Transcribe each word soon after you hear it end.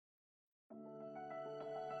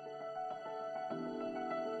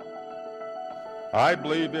I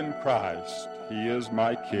believe in Christ, he is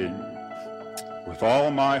my King. With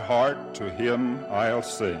all my heart to him I'll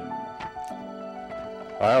sing.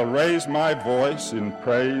 I'll raise my voice in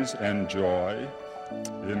praise and joy,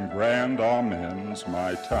 in grand amens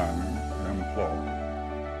my tongue employ.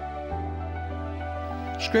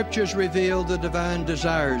 Scriptures reveal the divine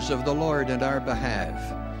desires of the Lord in our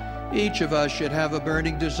behalf. Each of us should have a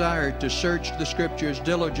burning desire to search the Scriptures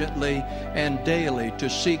diligently and daily to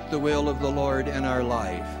seek the will of the Lord in our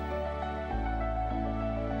life.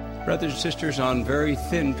 Brothers and sisters, on very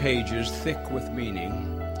thin pages, thick with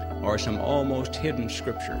meaning, are some almost hidden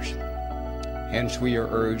Scriptures. Hence we are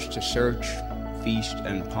urged to search, feast,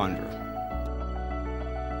 and ponder.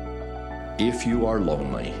 If you are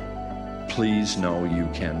lonely, please know you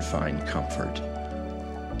can find comfort.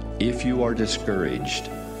 If you are discouraged,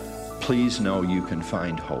 please know you can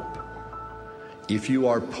find hope. If you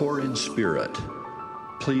are poor in spirit,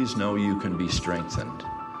 please know you can be strengthened.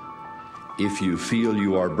 If you feel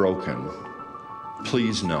you are broken,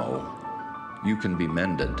 please know you can be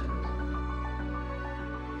mended.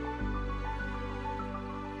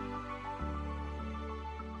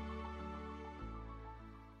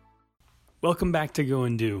 Welcome back to Go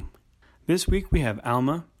and Do. This week we have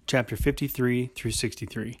Alma, chapter 53 through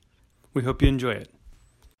 63. We hope you enjoy it.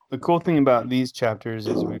 The cool thing about these chapters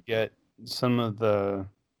is we get some of the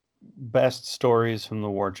best stories from the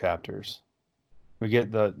war chapters. We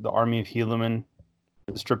get the army of Helaman,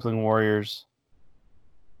 the stripling warriors,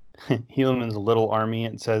 Helaman's little army,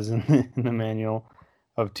 it says in the manual,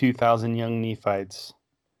 of 2,000 young Nephites.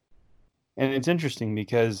 And it's interesting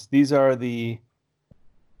because these are the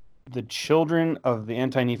children of the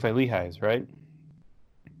anti-Nephi Lehis, right?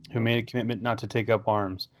 Who made a commitment not to take up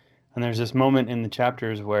arms. And there's this moment in the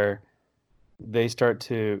chapters where they start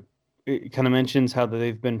to, it kind of mentions how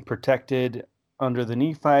they've been protected under the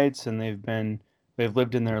Nephites, and they've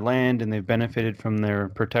lived in their land and they've benefited from their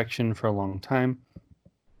protection for a long time.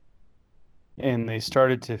 And they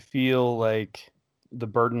started to feel like the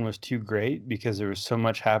burden was too great because there was so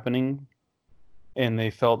much happening, and they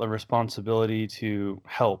felt a responsibility to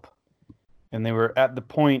help. And they were at the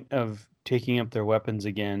point of taking up their weapons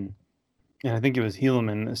again. And I think it was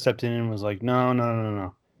Helaman that stepped in and was like,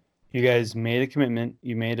 no. You guys made a commitment.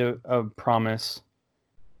 You made a promise.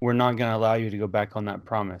 We're not going to allow you to go back on that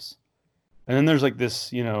promise. And then there's like this,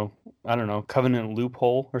 covenant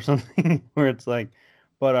loophole or something where it's like,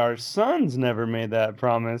 but our sons never made that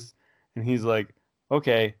promise. And he's like,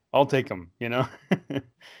 okay, I'll take them,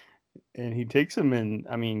 And he takes them, and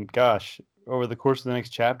I mean, gosh, over the course of the next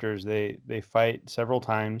chapters, they fight several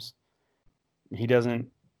times.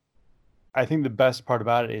 I think the best part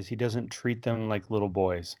about it is he doesn't treat them like little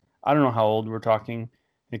boys. I don't know how old we're talking.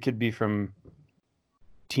 It could be from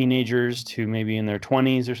teenagers to maybe in their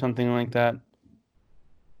 20s or something like that.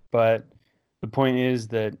 But the point is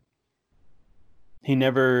that he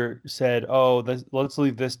never said, let's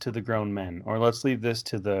leave this to the grown men, or let's leave this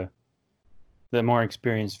to the more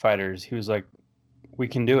experienced fighters. He was like, we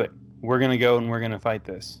can do it. We're going to go and we're going to fight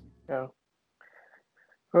this. Yeah.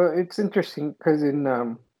 Well, it's interesting because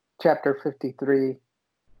in chapter 53,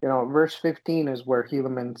 verse 15 is where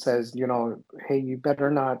Helaman says, hey, you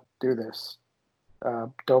better not do this.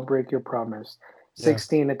 Don't break your promise. Yeah.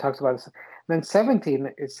 16, it talks about it. Then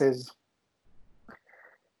 17, it says,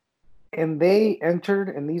 and they entered,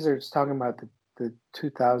 and these are talking about the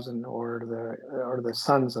 2,000 or the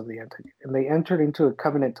sons of the Anti, and they entered into a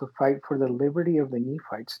covenant to fight for the liberty of the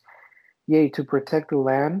Nephites, yea, to protect the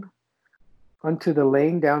land unto the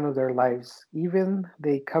laying down of their lives. Even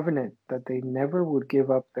they covenant that they never would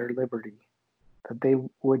give up their liberty, that they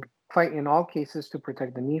would fight in all cases to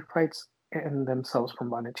protect the Nephites and themselves from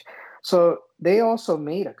bondage. So they also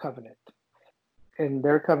made a covenant, and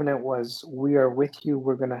their covenant was, we are with you,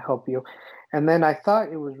 we're going to help you. And then I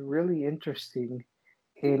thought it was really interesting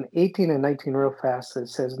in 18 and 19 real fast, it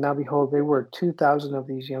says, now behold, there were 2,000 of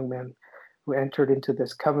these young men who entered into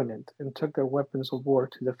this covenant and took their weapons of war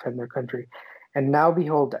to defend their country. And now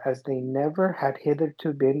behold, as they never had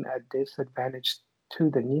hitherto been at disadvantage to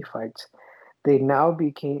the Nephites, they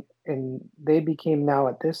became now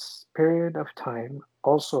at this period of time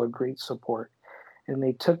also a great support. And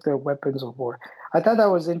they took their weapons of war. I thought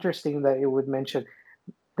that was interesting that it would mention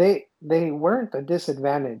they weren't a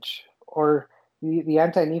disadvantage, or the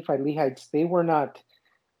anti-Nephi Lehites, they were not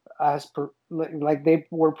like they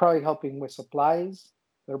were probably helping with supplies.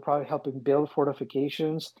 They were probably helping build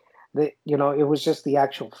fortifications. It was just the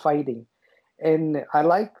actual fighting. And I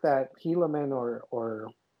like that Helaman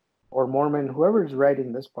or Mormon, whoever's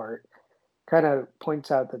writing this part, kind of points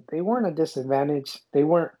out that they weren't a disadvantage. They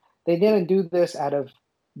didn't do this out of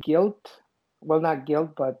guilt well, not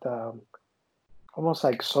guilt, but almost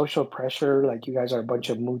like social pressure, like you guys are a bunch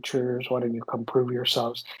of moochers, why don't you come prove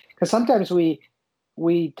yourselves? Because sometimes we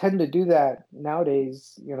tend to do that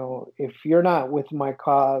nowadays. You know, if you're not with my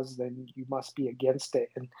cause, then you must be against it.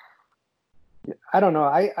 And I don't know,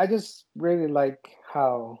 I just really like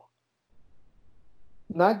how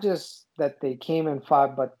not just that they came and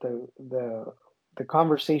fought, but the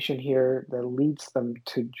conversation here that leads them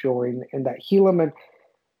to join, and that Helaman,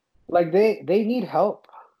 like they need help,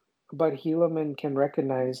 but Helaman can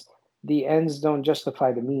recognize the ends don't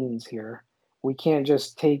justify the means here. We can't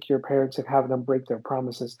just take your parents and have them break their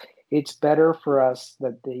promises. It's better for us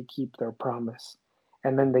that they keep their promise.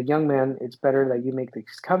 And then the young man, it's better that you make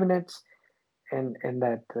these covenants, and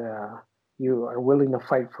that you are willing to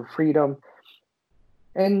fight for freedom.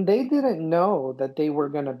 And they didn't know that they were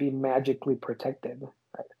going to be magically protected,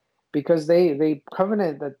 right? Because they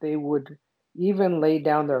covenant that they would even lay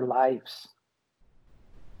down their lives.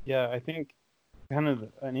 Yeah, I think kind of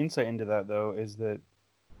an insight into that, though, is that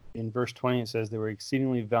in verse 20 it says they were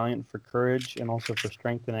exceedingly valiant for courage and also for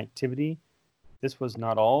strength and activity. This was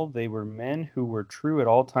not all. They were men who were true at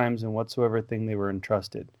all times in whatsoever thing they were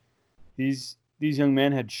entrusted. These young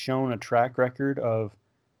men had shown a track record of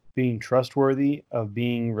being trustworthy, of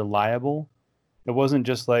being reliable. It wasn't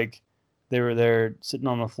just like they were there sitting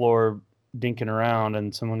on the floor dinking around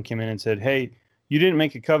and someone came in and said, "Hey, you didn't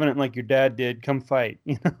make a covenant like your dad did. Come fight."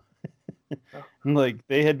 You know, like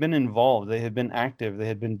they had been involved, they had been active, they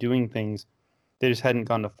had been doing things. They just hadn't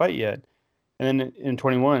gone to fight yet. And then in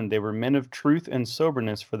 21, they were men of truth and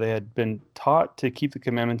soberness, for they had been taught to keep the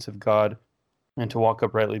commandments of God and to walk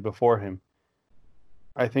uprightly before Him.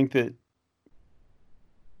 I think that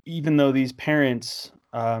even though these parents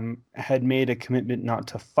had made a commitment not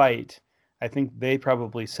to fight, I think they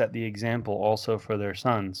probably set the example also for their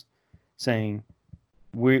sons, saying,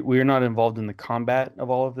 we're not involved in the combat of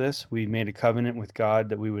all of this. We made a covenant with God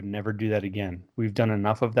that we would never do that again. We've done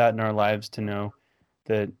enough of that in our lives to know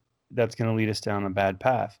that that's going to lead us down a bad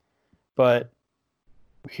path. But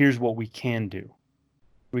here's what we can do.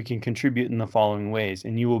 We can contribute in the following ways,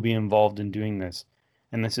 and you will be involved in doing this.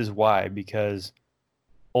 And this is why, because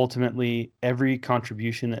ultimately every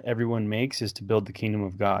contribution that everyone makes is to build the kingdom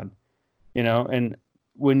of God. You know, and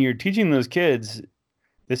when you're teaching those kids,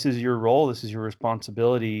 this is your role, this is your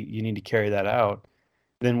responsibility, you need to carry that out.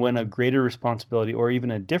 Then when a greater responsibility or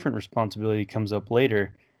even a different responsibility comes up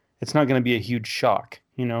later, it's not going to be a huge shock.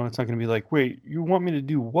 You know, it's not going to be like, wait, you want me to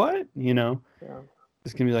do what? You know,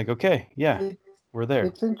 It's going to be like, okay, yeah, we're there.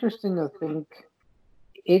 It's interesting to think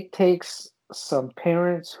it takes some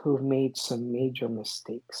parents who've made some major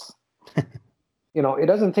mistakes. You know, it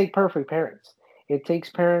doesn't take perfect parents. It takes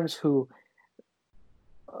parents who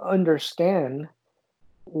understand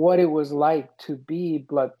what it was like to be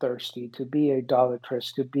bloodthirsty, to be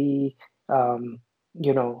idolatrous, to be,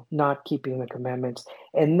 not keeping the commandments,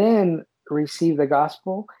 and then receive the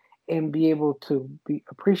gospel and be able to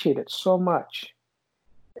appreciate it so much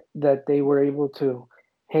that they were able to,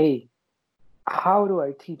 hey, how do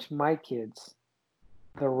I teach my kids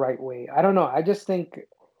the right way? I don't know. I just think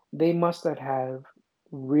they must have had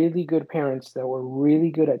really good parents that were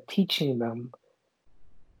really good at teaching them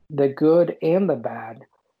the good and the bad,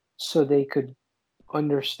 so they could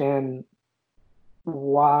understand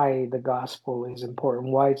why the gospel is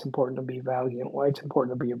important, why it's important to be valiant, why it's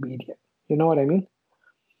important to be obedient. You know what I mean?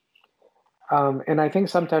 And I think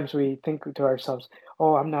sometimes we think to ourselves,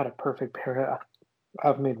 oh, I'm not a perfect parent.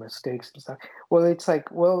 I've made mistakes and stuff. Well, it's like,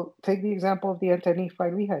 take the example of the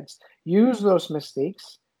anti-Nephite Lehites. Use those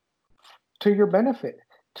mistakes to your benefit,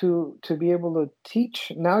 to be able to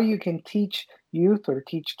teach. Now you can teach youth or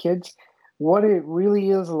teach kids what it really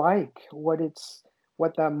is like, what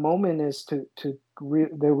that moment is, to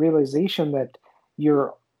the realization that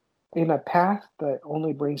you're in a path that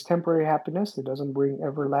only brings temporary happiness. It doesn't bring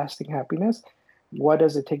everlasting happiness. What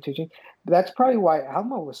does it take to change? That's probably why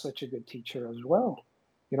Alma was such a good teacher as well.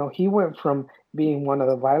 You know, he went from being one of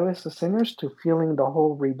the vilest of sinners to feeling the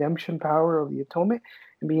whole redemption power of the atonement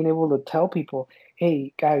and being able to tell people,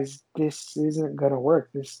 hey, guys, this isn't going to work.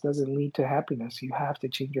 This doesn't lead to happiness. You have to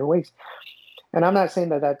change your ways. And I'm not saying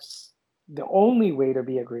that that's the only way to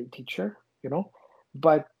be a great teacher,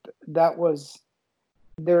 but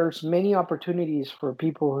there's many opportunities for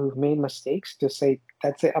people who've made mistakes to say,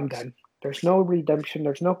 that's it, I'm done. There's no redemption.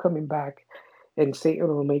 There's no coming back. And Satan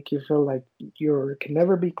will make you feel like you can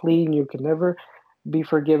never be clean. You can never be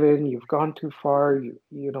forgiven. You've gone too far,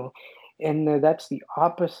 and that's the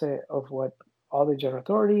opposite of what all the general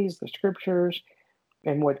authorities, the scriptures,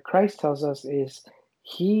 and what Christ tells us is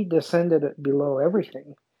he descended below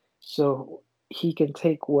everything. So he can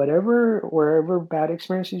take wherever bad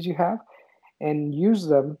experiences you have and use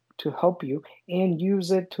them to help you and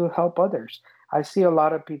use it to help others. I see a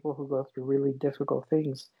lot of people who go through really difficult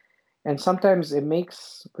things, and sometimes it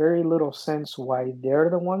makes very little sense why they're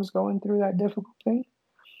the ones going through that difficult thing.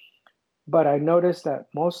 But I noticed that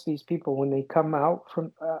most of these people, when they come out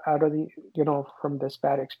from from this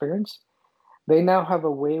bad experience, they now have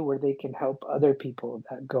a way where they can help other people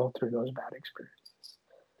that go through those bad experiences.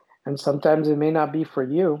 And sometimes it may not be for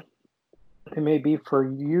you. It may be for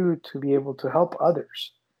you to be able to help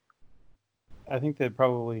others. I think that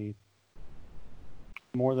probably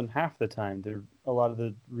more than half the time, a lot of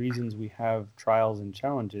the reasons we have trials and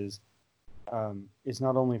challenges is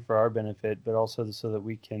not only for our benefit, but also so that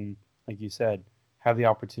we can, like you said, have the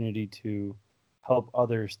opportunity to help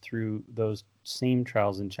others through those same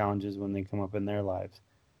trials and challenges when they come up in their lives.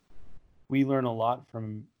 We learn a lot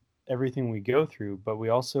from everything we go through, but we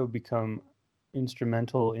also become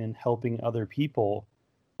instrumental in helping other people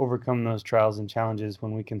overcome those trials and challenges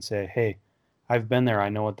when we can say, hey, I've been there, I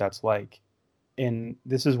know what that's like. And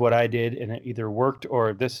this is what I did, and it either worked,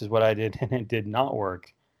 or this is what I did, and it did not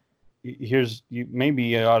work. Maybe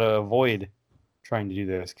you ought to avoid trying to do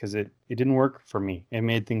this because it didn't work for me. It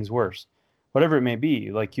made things worse. Whatever it may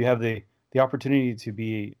be, like you have the opportunity to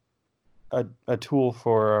be a tool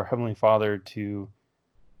for our Heavenly Father to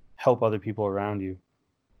help other people around you.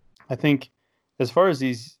 I think as far as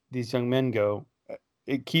these young men go,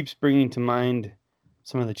 it keeps bringing to mind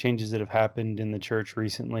some of the changes that have happened in the church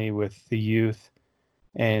recently with the youth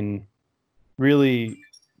and really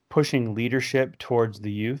pushing leadership towards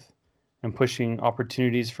the youth and pushing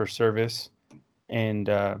opportunities for service and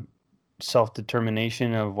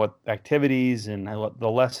self-determination of what activities and what the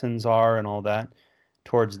lessons are and all that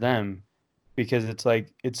towards them. Because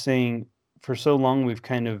it's saying for so long we've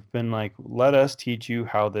kind of been like, let us teach you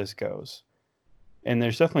how this goes. And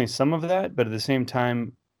there's definitely some of that, but at the same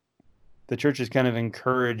time, the church has kind of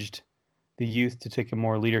encouraged the youth to take a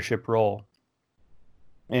more leadership role.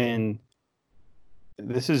 And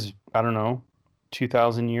this is,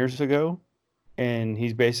 2,000 years ago, and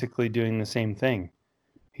he's basically doing the same thing.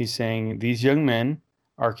 He's saying these young men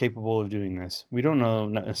are capable of doing this. We don't know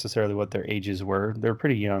necessarily what their ages were. They're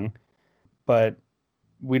pretty young, but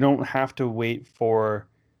we don't have to wait for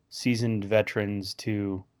seasoned veterans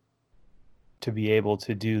to be able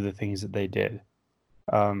to do the things that they did.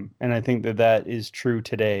 And I think that is true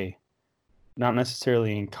today. Not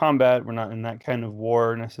necessarily in combat, we're not in that kind of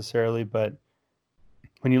war necessarily, but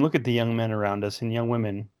when you look at the young men around us and young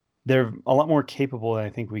women, they're a lot more capable than I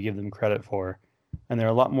think we give them credit for. And they're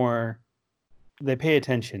a lot more, they pay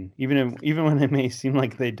attention, even when it may seem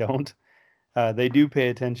like they don't. They do pay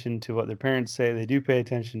attention to what their parents say. They do pay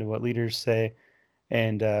attention to what leaders say.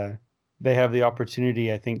 And they have the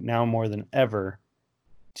opportunity, I think, now more than ever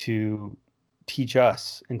to teach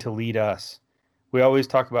us and to lead us. We always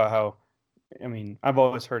talk about how, I've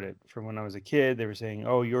always heard it from when I was a kid. They were saying,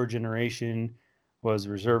 oh, your generation was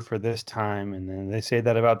reserved for this time. And then they say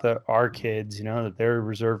that about our kids, that they're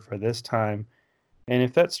reserved for this time. And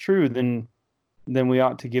if that's true, then we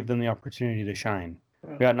ought to give them the opportunity to shine.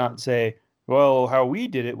 We ought not say, well, how we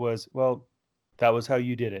did it was, well, that was how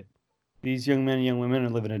you did it. These young men and young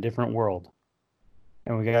women live in a different world.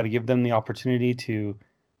 And we got to give them the opportunity to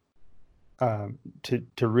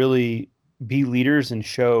really be leaders and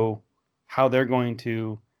show how they're going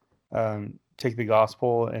to take the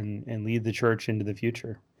gospel and lead the church into the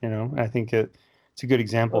future. I think it's a good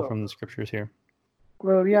example from the scriptures here.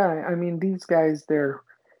 Well, yeah, these guys, they're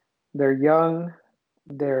young,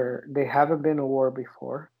 they haven't been to war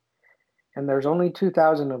before, and there's only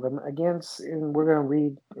 2,000 of them against, and we're going to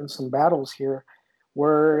read in some battles here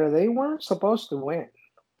where they weren't supposed to win.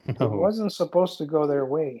 No. It wasn't supposed to go their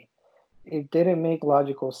way. It didn't make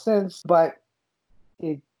logical sense, but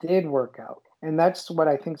it did work out. And that's what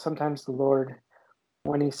I think sometimes the Lord,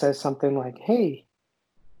 when he says something like, hey,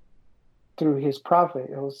 through his prophet,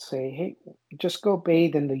 he'll say, hey, just go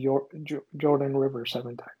bathe in the Jordan River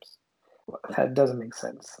 7 times. Well, that doesn't make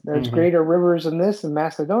sense. There's greater rivers than this in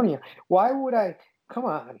Macedonia. Why would I? Come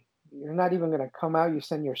on. You're not even going to come out. You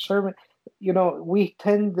send your servant. We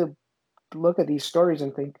tend to look at these stories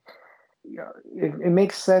and think, it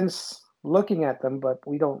makes sense looking at them, but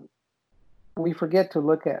we forget to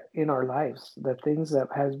look at in our lives the things that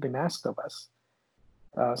has been asked of us.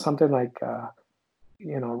 Something like,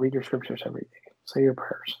 read your scriptures every day, say your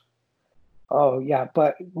prayers. Oh yeah,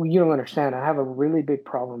 but you don't understand. I have a really big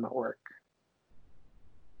problem at work.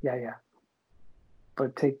 Yeah.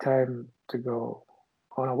 But take time to go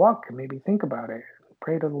on a walk and maybe think about it.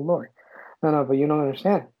 Pray to the Lord. No, but you don't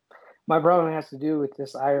understand. my problem has to do with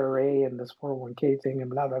this IRA and this 401k thing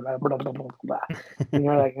and blah, blah, blah, blah, blah, blah, blah. And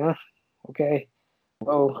you're like, okay,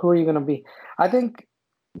 well, who are you going to be? I think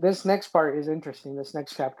this next part is interesting, this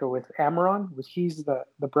next chapter with Amram, which he's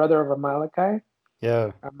the brother of Amalickiah.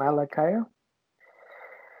 Yeah. Amalickiah.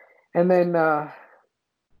 And then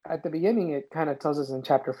at the beginning, it kind of tells us in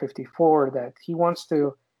chapter 54 that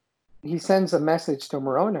he sends a message to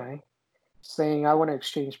Moroni saying, I want to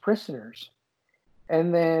exchange prisoners.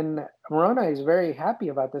 And then Moroni is very happy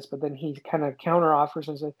about this, but then he kind of counter offers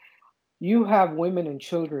and says, you have women and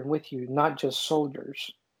children with you, not just soldiers.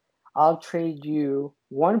 I'll trade you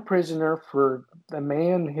one prisoner for the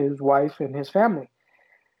man, his wife, and his family.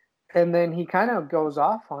 And then he kind of goes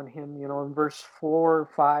off on him, in verse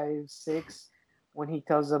 4, 5, 6, when he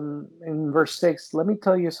tells him in verse 6, let me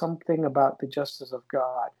tell you something about the justice of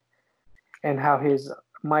God and how his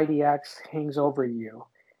mighty axe hangs over you,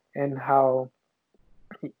 and how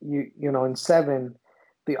in 7,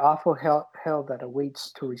 the awful hell that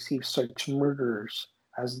awaits to receive such murderers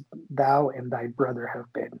as thou and thy brother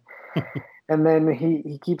have been. And then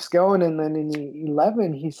he keeps going, and then in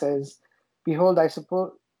 11 he says, behold,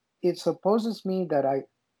 it supposes me that I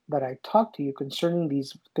talk to you concerning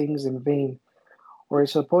these things in vain, or it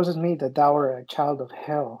supposes me that thou art a child of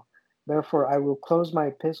hell. Therefore I will close my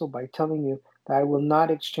epistle by telling you that I will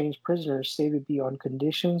not exchange prisoners, save it be on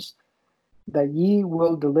conditions that ye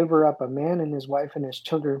will deliver up a man and his wife and his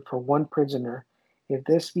children for one prisoner. If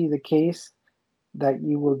this be the case, that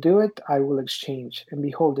ye will do it, I will exchange. And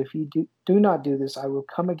behold, if ye do not do this, I will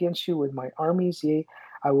come against you with my armies, yea,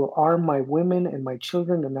 I will arm my women and my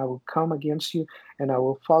children, and I will come against you, and I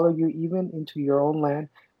will follow you even into your own land,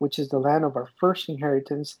 which is the land of our first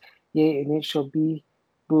inheritance. Yea, and it shall be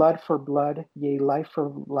blood for blood, yea, life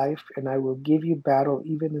for life, and I will give you battle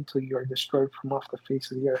even until you are destroyed from off the face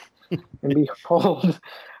of the earth. And behold,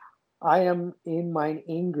 I am in mine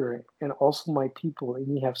anger, and also my people, and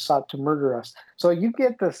ye have sought to murder us. So you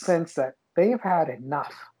get the sense that they've had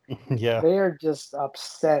enough. Yeah. They are just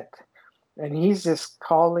upset. And he's just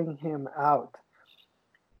calling him out.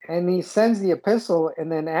 And he sends the epistle, and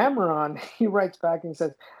then Amram, he writes back and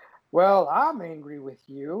says, well, I'm angry with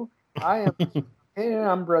you.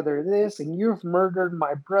 I'm brother this, and you've murdered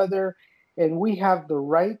my brother, and we have the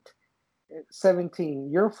right. 17,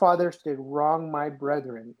 your fathers did wrong my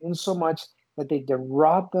brethren, insomuch that they did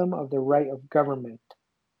rob them of the right of government.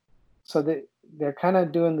 So they're kind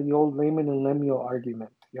of doing the old Laman and Lemuel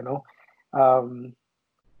argument,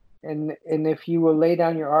 and if you will lay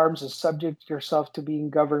down your arms and subject yourself to being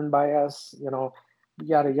governed by us,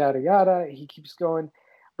 yada, yada, yada. He keeps going.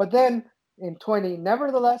 But then in 20,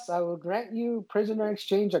 nevertheless, I will grant you prisoner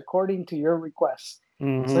exchange according to your request.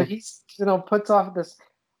 Mm-hmm. So he's, puts off this,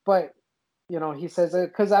 but, he says,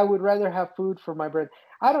 because I would rather have food for my bread.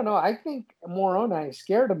 I don't know. I think Moroni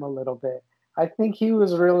scared him a little bit. I think he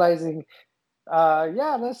was realizing,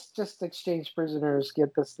 let's just exchange prisoners,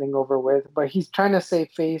 get this thing over with. But he's trying to save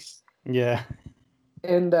face. Yeah.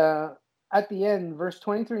 And at the end, verse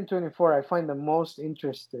 23 and 24, I find the most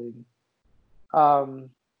interesting.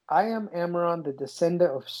 I am Amram, the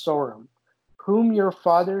descendant of Soram, whom your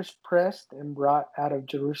fathers pressed and brought out of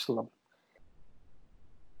Jerusalem.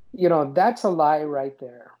 That's a lie right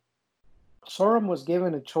there. Soram was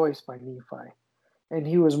given a choice by Nephi, and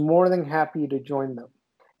he was more than happy to join them.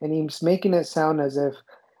 And he's making it sound as if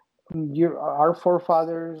our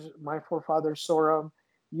forefathers, my forefather Soram,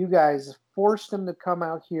 you guys forced them to come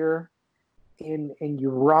out here and you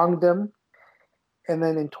wronged them. And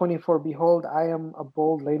then in 24, behold, I am a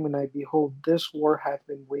bold Lamanite. Behold, this war hath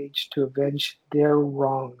been waged to avenge their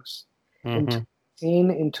wrongs, and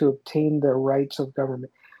to obtain their rights of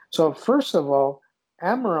government. So first of all,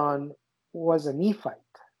 Amram was a Nephite.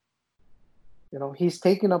 He's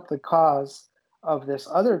taken up the cause of this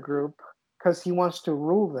other group because he wants to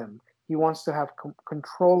rule them. He wants to have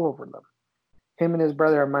control over them. Him and his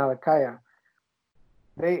brother Amalickiah,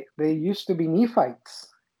 they used to be Nephites,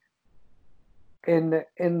 and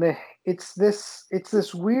it's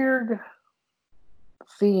this weird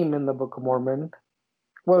theme in the Book of Mormon.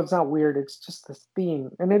 Well, it's not weird. It's just this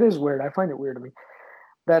theme, and it is weird. I find it weird to me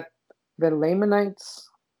that the Lamanites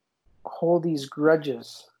hold these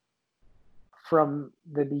grudges from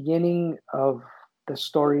the beginning of the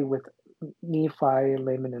story with Nephi,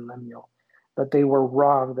 Laman, and Lemuel, that they were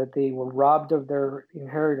wrong, that they were robbed of their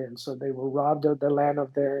inheritance, or they were robbed of the land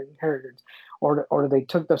of their inheritance, or they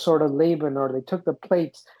took the sword of Laban, or they took the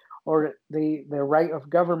plates, or their right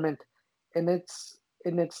of government, and it's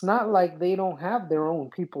not like they don't have their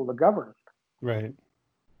own people to govern, Right?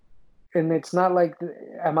 And it's not like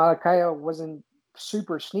Amalickiah wasn't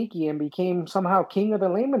super sneaky and became somehow king of the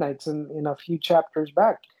Lamanites in a few chapters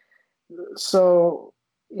back. So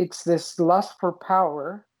it's this lust for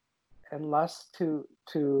power and lust to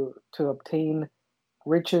obtain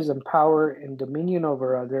riches and power and dominion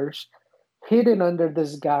over others, hidden under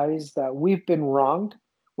this guise that we've been wronged.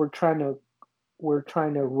 We're trying to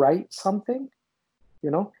right something.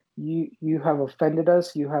 You have offended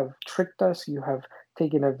us. You have tricked us. You have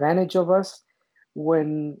taken advantage of us.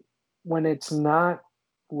 When it's not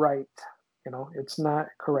right, it's not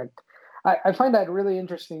correct. I find that really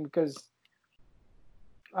interesting because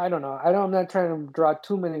I don't know. I'm not trying to draw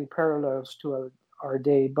too many parallels to our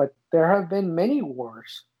day, but there have been many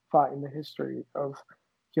wars fought in the history of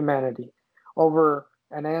humanity over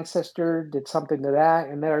an ancestor did something to that,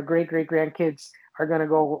 and then our great-great-grandkids are going to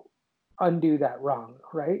go undo that wrong,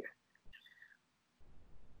 right?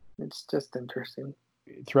 It's just interesting.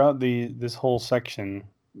 Throughout this whole section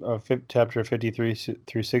of chapter 53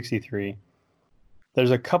 through 63,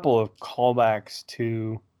 there's a couple of callbacks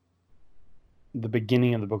to the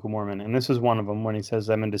beginning of the Book of Mormon, and this is one of them when he says,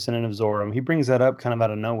 I'm a descendant of Zoram. He brings that up kind of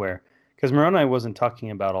out of nowhere, because Moroni wasn't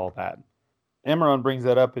talking about all that. Ammoron brings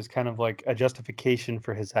that up as kind of like a justification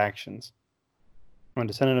for his actions. I'm a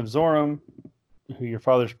descendant of Zoram, who your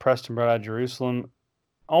fathers pressed and brought out of Jerusalem.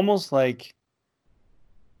 Almost like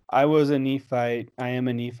I was a Nephite, I am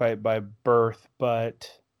a Nephite by birth,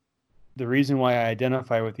 but the reason why I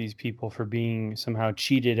identify with these people for being somehow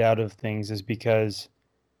cheated out of things is because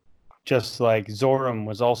just like Zoram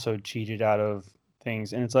was also cheated out of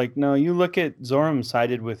things. And it's like, no, you look at Zoram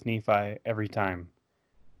sided with Nephi every time.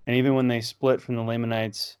 And even when they split from the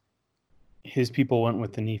Lamanites, his people went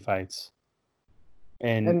with the Nephites.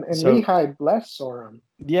 And so, Lehi blessed Zoram.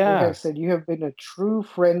 Yeah. Lehi said, you have been a true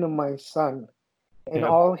friend of my son. And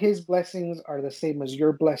all his blessings are the same as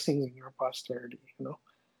your blessings and your posterity,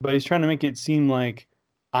 But he's trying to make it seem like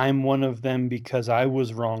I'm one of them because I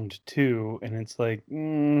was wronged too. And it's like,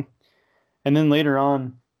 And then later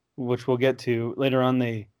on, which we'll get to, later on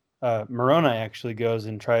Moroni actually goes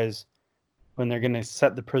and tries, when they're going to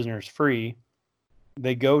set the prisoners free,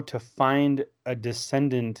 they go to find a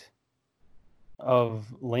descendant of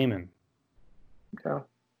Laman. Yeah.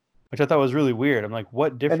 Which I thought was really weird. I'm like,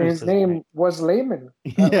 what difference? And his name was Laman.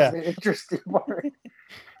 That was the interesting part.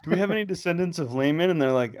 Do we have any descendants of Laman? And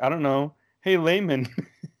they're like, I don't know. Hey, Laman,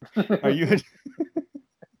 are you?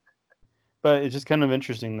 But it's just kind of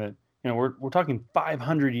interesting that we're talking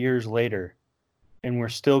 500 years later, and we're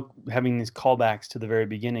still having these callbacks to the very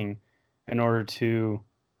beginning in order to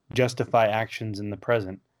justify actions in the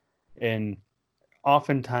present. And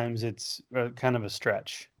oftentimes it's kind of a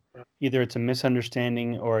stretch. Either it's a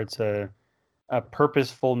misunderstanding or it's a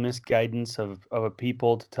purposeful misguidance of a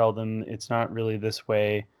people to tell them it's not really this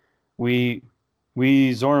way. We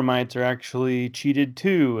Zoramites are actually cheated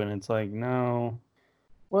too, and it's like, no.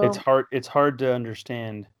 Well, it's hard to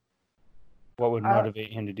understand what would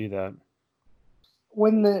motivate him to do that.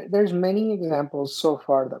 When there's many examples so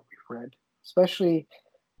far that we've read, especially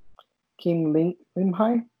King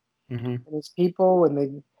Limhi and his people, when they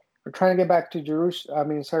were trying to get back to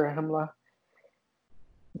Zarahemla,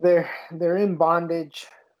 they're in bondage,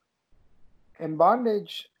 and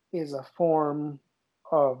bondage is a form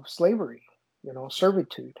of slavery,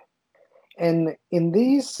 servitude. And in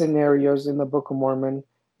these scenarios in the Book of Mormon,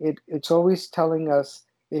 it's always telling us,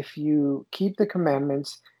 if you keep the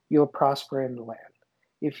commandments, you'll prosper in the land.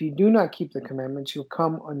 If you do not keep the commandments, you'll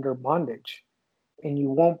come under bondage and you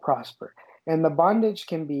won't prosper. And the bondage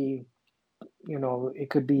can be, it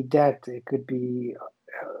could be debt, it could be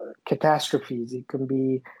catastrophes, it can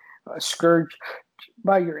be scourged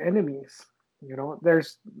by your enemies.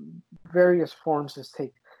 There's various forms this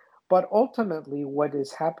take. But ultimately, what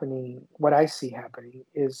I see happening,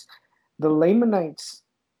 is the Lamanites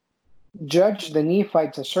judge the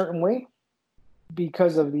Nephites a certain way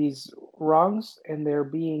because of these wrongs, and they're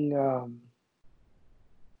being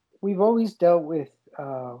we've always dealt with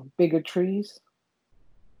bigotries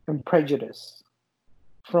and prejudice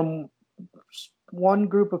from one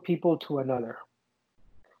group of people to another.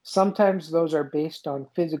 Sometimes those are based on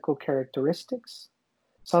physical characteristics.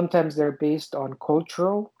 Sometimes they're based on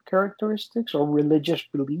cultural characteristics or religious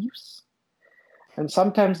beliefs. And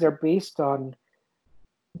sometimes they're based on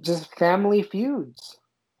just family feuds.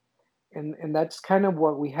 And that's kind of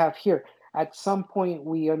what we have here. At some point,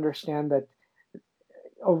 we understand that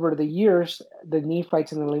over the years, the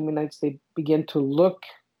Nephites and the Lamanites, they begin to look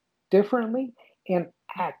differently and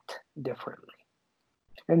act differently.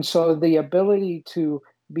 And so the ability to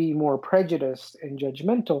be more prejudiced and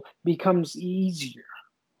judgmental becomes easier,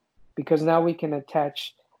 because now we can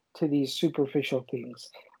attach to these superficial things.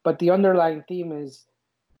 But the underlying theme is,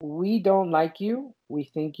 we don't like you. We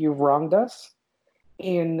think you've wronged us.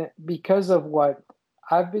 And because of what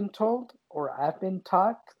I've been told or I've been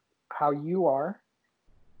taught how you are,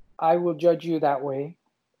 I will judge you that way.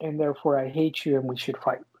 And therefore I hate you and we should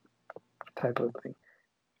fight, type of thing.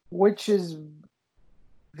 Which is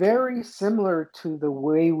very similar to the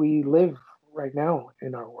way we live right now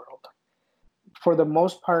in our world. For the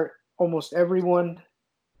most part, almost everyone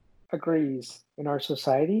agrees in our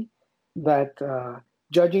society that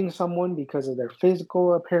judging someone because of their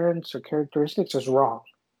physical appearance or characteristics is wrong.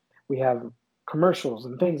 We have commercials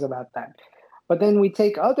and things about that. But then we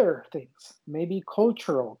take other things, maybe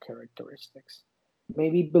cultural characteristics,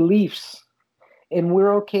 maybe beliefs, and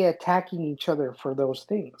we're okay attacking each other for those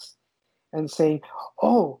things and saying,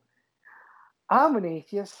 oh, I'm an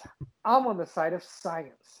atheist. I'm on the side of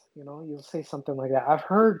science. You know, you'll say something like that. I've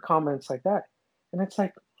heard comments like that. And it's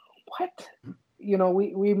like, what? You know,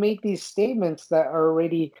 we make these statements that are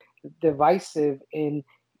already divisive and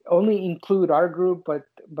only include our group,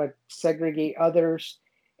 but segregate others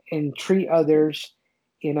and treat others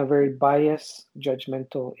in a very biased,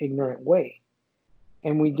 judgmental, ignorant way.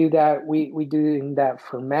 And we do that. We doing that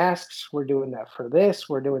for masks. We're doing that for this.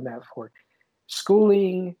 We're doing that for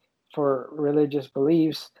schooling, for religious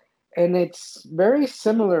beliefs. And it's very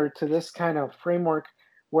similar to this kind of framework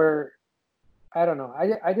where, I don't know,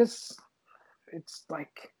 I just, it's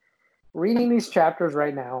like reading these chapters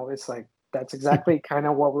right now, it's like, that's exactly kind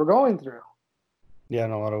of what we're going through. Yeah,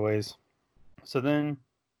 in a lot of ways. So then,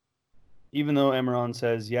 even though Emerron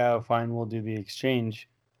says, yeah, fine, we'll do the exchange,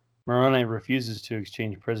 Moroni refuses to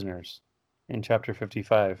exchange prisoners in chapter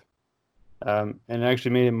 55. And it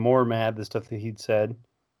actually made him more mad, the stuff that he'd said,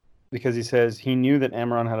 because he says he knew that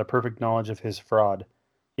Emerron had a perfect knowledge of his fraud.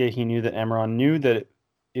 Yet he knew that Emerron knew that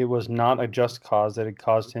it was not a just cause that had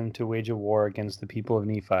caused him to wage a war against the people of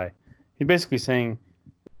Nephi. He's basically saying,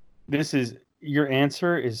 your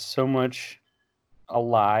answer is so much a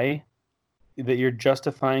lie that you're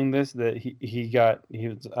justifying this, that he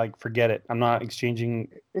was like, forget it. I'm not exchanging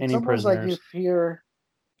any prisoners. It's almost like you fear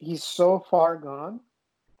he's so far gone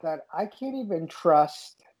that I can't even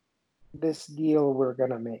trust this deal we're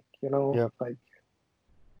going to make, you know? Yep.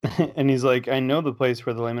 Like, and he's like, I know the place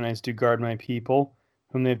where the Lamanites do guard my people,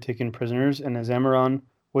 whom they have taken prisoners, and as Emerron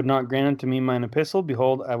would not grant unto me mine epistle,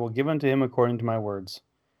 behold, I will give unto him according to my words.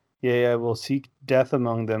 Yea, I will seek death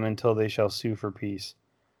among them until they shall sue for peace.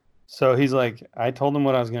 So he's like, I told him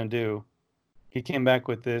what I was going to do. He came back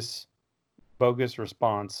with this bogus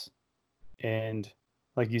response. And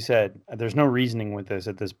like you said, there's no reasoning with this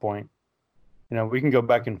at this point. You know, we can go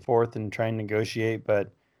back and forth and try and negotiate,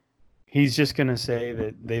 but he's just going to say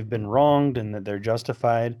that they've been wronged and that they're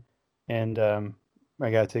justified. And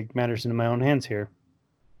I got to take matters into my own hands here.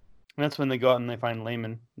 And that's when they go out and they find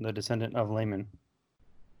Laman, the descendant of Laman.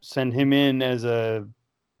 Send him in as a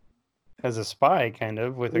spy, kind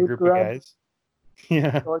of, with a group of guys.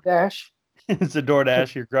 Yeah. DoorDash. It's a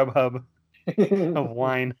DoorDash, your Grubhub of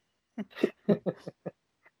wine.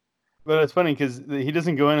 But it's funny because he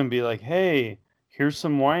doesn't go in and be like, hey, here's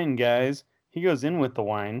some wine, guys. He goes in with the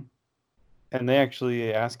wine, and they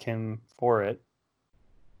actually ask him for it.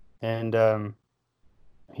 And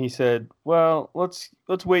he said, well, let's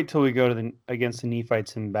wait till we go against the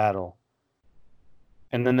Nephites in battle.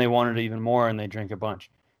 And then they wanted it even more, and they drank a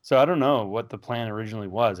bunch. So I don't know what the plan originally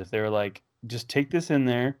was. If they were like, just take this in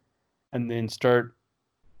there and then start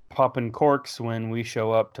popping corks when we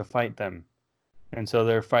show up to fight them. And so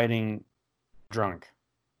they're fighting drunk.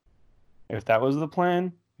 If that was the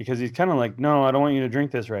plan, because he's kind of like, no, I don't want you to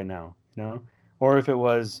drink this right now, you know? Or if it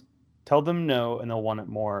was, tell them no and they'll want it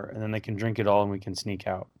more, and then they can drink it all and we can sneak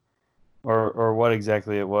out. Or what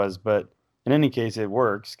exactly it was. But in any case, it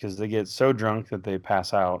works because they get so drunk that they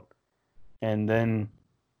pass out. And then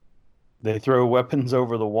they throw weapons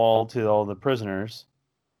over the wall to all the prisoners.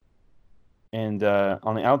 And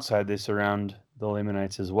on the outside, they surround the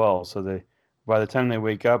Lamanites as well. So by the time they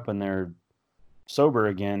wake up and they're sober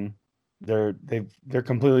again, they're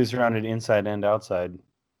completely surrounded inside and outside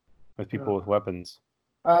with people with weapons.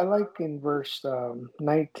 I like in verse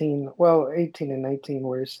 18 and 19,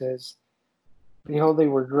 where it says, behold, they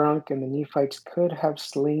were drunk, and the Nephites could have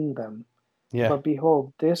slain them. Yeah. But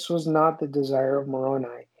behold, this was not the desire of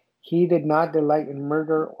Moroni. He did not delight in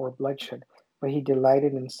murder or bloodshed, but he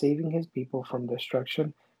delighted in saving his people from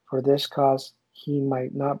destruction. For this cause he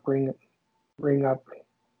might not bring up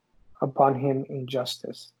upon him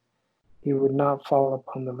injustice. He would not fall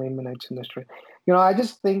upon the Lamanites in the street. You know, I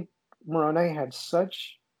just think Moroni had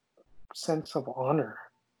such sense of honor.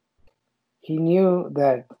 He knew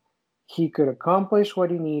that he could accomplish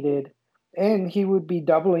what he needed And he would be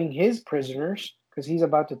doubling his prisoners because he's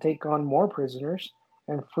about to take on more prisoners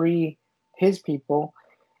and free his people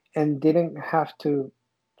and didn't have to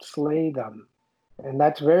slay them. And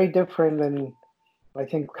that's very different than I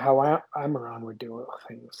think how Ammoron would do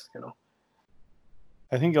things, you know.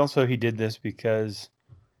 I think also he did this because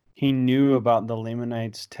he knew about the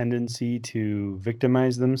Lamanites' tendency to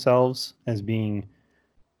victimize themselves as being,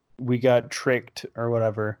 we got tricked or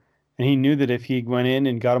whatever. And he knew that if he went in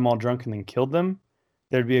and got them all drunk and then killed them,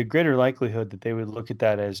 there'd be a greater likelihood that they would look at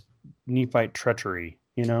that as Nephite treachery,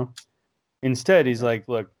 you know? Instead, he's like,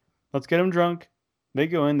 look, let's get them drunk. They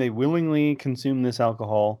go in, they willingly consume this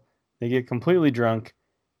alcohol. They get completely drunk,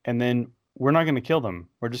 and then we're not going to kill them.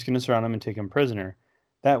 We're just going to surround them and take them prisoner.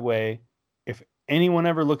 That way, if anyone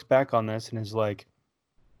ever looks back on this and is like,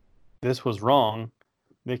 this was wrong,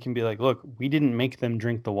 they can be like, look, we didn't make them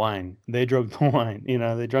drink the wine. They drank the wine. You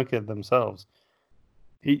know, they drank it themselves.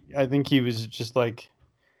 I think he was just like,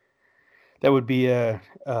 that would be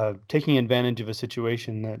taking advantage of a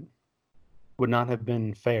situation that would not have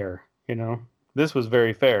been fair, you know? This was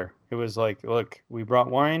very fair. It was like, look, we brought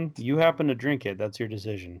wine. You happen to drink it. That's your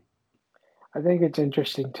decision. I think it's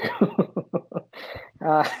interesting, too.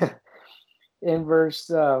 In verse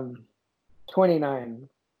 29,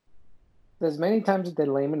 there's many times that the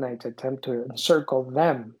Lamanites attempt to encircle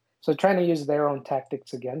them, so trying to use their own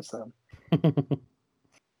tactics against them.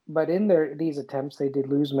 But in these attempts, they did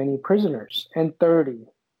lose many prisoners, and 30.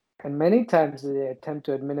 And many times they attempt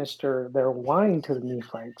to administer their wine to the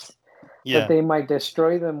Nephites, that they might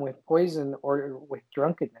destroy them with poison or with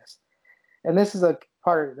drunkenness. And this is a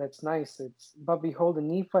part that's nice. But behold, the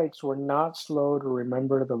Nephites were not slow to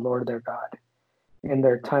remember the Lord their God in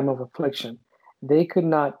their time of affliction. They could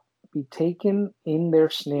not be taken in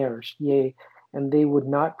their snares, yea, and they would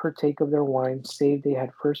not partake of their wine, save they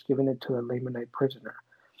had first given it to a Lamanite prisoner.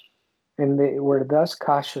 And they were thus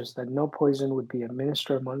cautious that no poison would be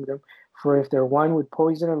administered among them. For if their wine would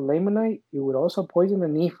poison a Lamanite, it would also poison a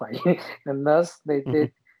Nephite. And thus they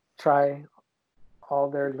did try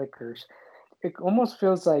all their liquors. It almost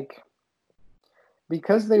feels like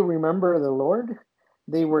because they remember the Lord,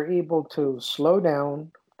 they were able to slow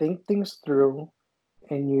down, think things through,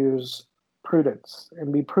 and use prudence.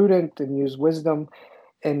 And be prudent and use wisdom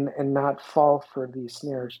and not fall for these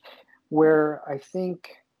snares. Where I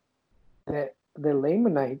think that the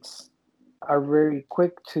Lamanites are very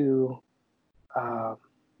quick to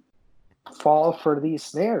fall for these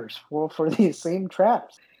snares, fall for these same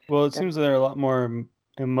traps. Well, it seems they're a lot more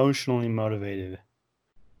emotionally motivated.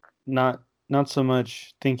 Not so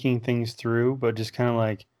much thinking things through, but just kind of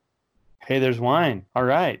like, hey, there's wine. All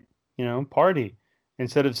right, you know, party.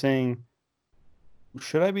 Instead of saying,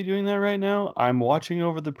 should I be doing that right now? I'm watching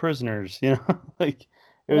over the prisoners, you know? Like,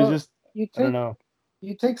 it was just, I don't know.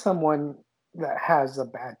 You take someone that has a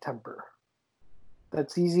bad temper,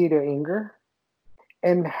 that's easy to anger,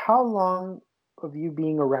 and how long of you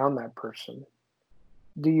being around that person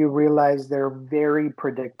do you realize they're very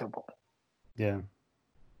predictable? Yeah.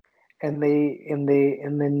 And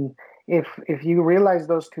then if you realize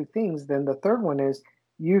those two things, then the third one is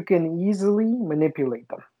you can easily manipulate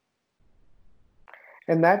them.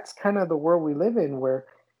 And that's kind of the world we live in, where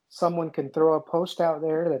someone can throw a post out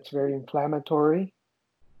there that's very inflammatory,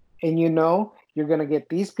 and you know you're going to get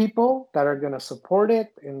these people that are going to support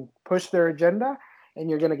it and push their agenda, and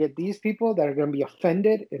you're going to get these people that are going to be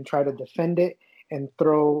offended and try to defend it and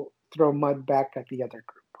throw mud back at the other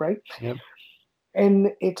group, right? Yep.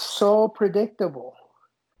 And it's so predictable.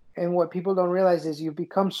 And what people don't realize is you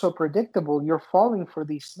become so predictable, you're falling for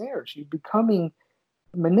these snares. You're becoming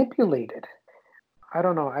manipulated. I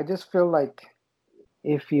don't know. I just feel like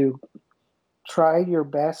if you try your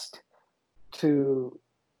best to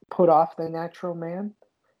put off the natural man,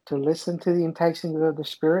 to listen to the enticings of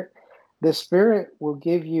the Spirit will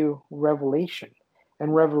give you revelation.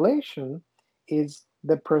 And revelation is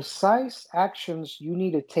the precise actions you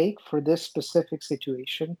need to take for this specific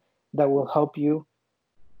situation that will help you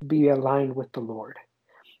be aligned with the Lord.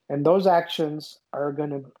 And those actions are going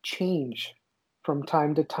to change from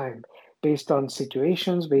time to time based on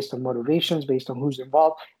situations, based on motivations, based on who's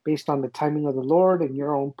involved, based on the timing of the Lord and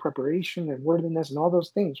your own preparation and worthiness and all those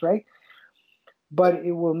things, right? But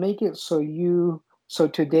it will make it so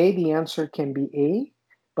today the answer can be A,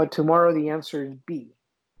 but tomorrow the answer is B.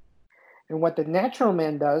 And what the natural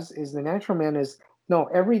man does is no,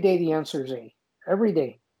 every day the answer is A. Every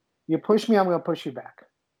day. You push me, I'm going to push you back.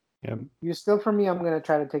 Yep. You steal from me, I'm going to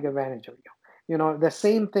try to take advantage of you. You know, the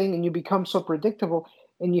same thing, and you become so predictable,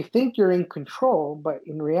 and you think you're in control, but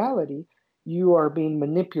in reality, you are being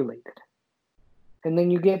manipulated. And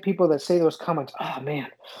then you get people that say those comments, oh man,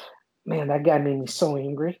 man, that guy made me so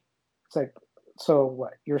angry. It's like, so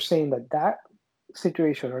what? You're saying that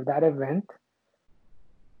situation or that event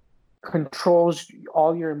controls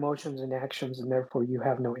all your emotions and actions, and therefore you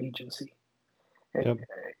have no agency. Yep.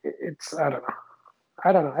 It's I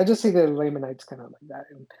don't know. I just see the Lamanites kind of like that,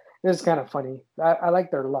 and it's kind of funny. I like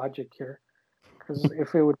their logic here, because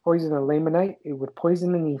if it would poison a Lamanite, it would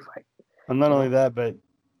poison a Nephite. And not only that, but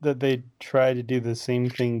that they try to do the same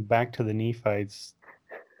thing back to the Nephites.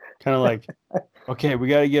 Kind of like, okay, we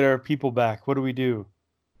got to get our people back. What do we do?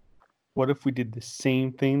 What if we did the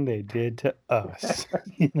same thing they did to us?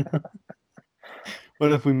 You know?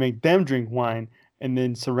 What if we make them drink wine and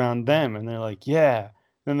then surround them? And they're like, yeah.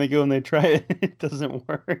 Then they go and they try it. It doesn't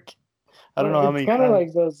work. I don't know how many times. It's kind of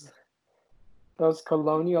like those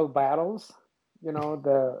colonial battles,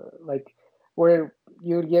 where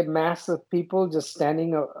you would get mass of people just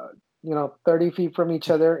standing, 30 feet from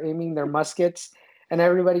each other, aiming their muskets, and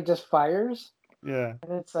everybody just fires. Yeah.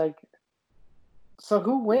 And it's like, so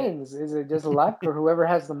who wins? Is it just luck, or whoever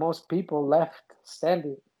has the most people left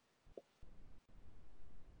standing?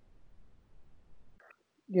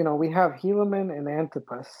 We have Helaman and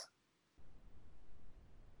Antipas.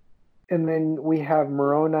 And then we have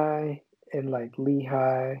Moroni and like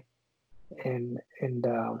Lehi and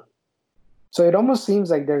so it almost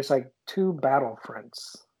seems like there's like two battle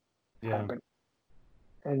fronts happening.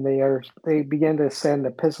 And they begin to send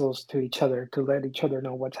epistles to each other to let each other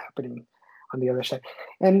know what's happening on the other side.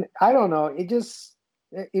 And I don't know,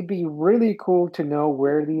 it'd be really cool to know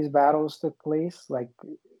where these battles took place, like,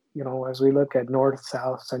 as we look at North,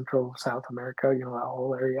 South, Central, South America, that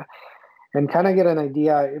whole area, and kind of get an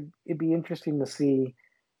idea. It'd be interesting to see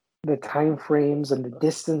the time frames and the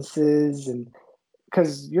distances, and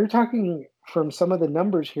because you're talking, from some of the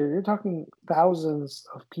numbers here, you're talking thousands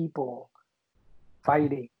of people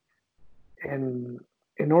fighting, and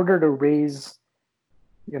in order to raise,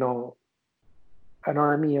 an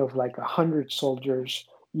army of like 100 soldiers,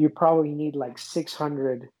 you probably need like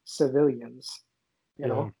 600 civilians,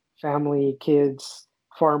 family, kids,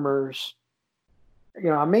 farmers.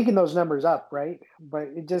 I'm making those numbers up, right? But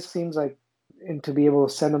it just seems like, and to be able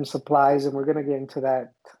to send them supplies, and we're going to get into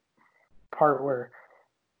that part where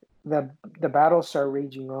the battles start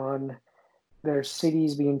raging on. There's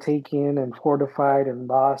cities being taken and fortified and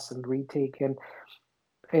lost and retaken.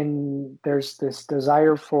 And there's this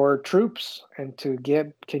desire for troops and to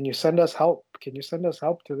can you send us help? Can you send us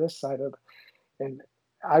help to this side of it? And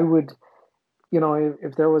I would,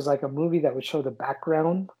 if there was like a movie that would show the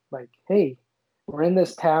background, like, hey, we're in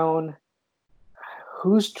this town.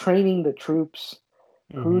 Who's training the troops?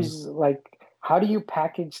 Mm-hmm. Who's like, how do you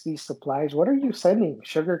package these supplies? What are you sending?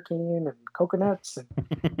 Sugarcane and coconuts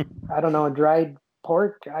and I don't know, dried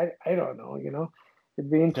pork. I don't know,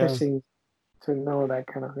 it'd be interesting to know that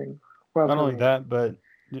kind of thing. Well, not only that, but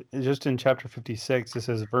just in chapter 56, it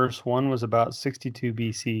says verse 1 was about 62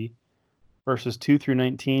 BC, verses 2 through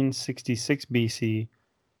 19, 66 BC,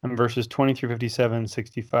 and verses 20 through 57,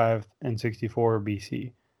 65, and 64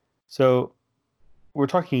 BC. So we're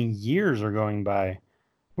talking years are going by.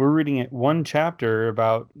 We're reading it one chapter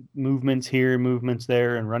about movements here, movements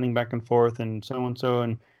there, and running back and forth, and so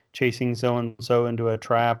and chasing so-and-so into a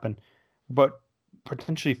trap, but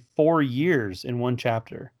potentially 4 years in one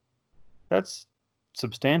chapter. That's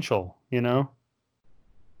substantial,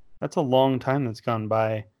 That's a long time that's gone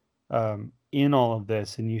by in all of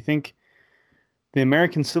this. And you think the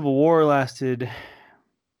American Civil War lasted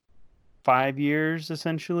 5 years,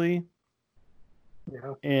 essentially.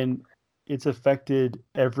 Yeah. And it's affected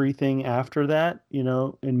everything after that,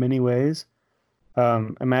 in many ways.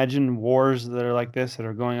 Imagine wars that are like this, that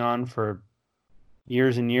are going on for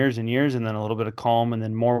years and years and years, and then a little bit of calm, and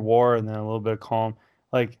then more war, and then a little bit of calm.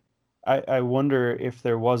 Like, I wonder if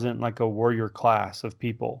there wasn't like a warrior class of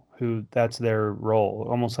people who that's their role,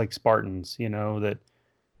 almost like Spartans, that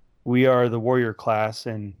we are the warrior class,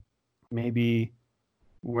 and maybe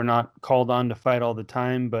we're not called on to fight all the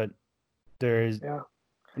time, but there is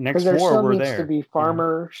next war still we're needs there. To be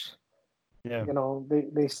farmers. Yeah.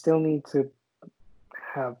 They still need to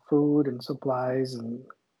have food and supplies and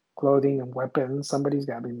clothing and weapons. Somebody's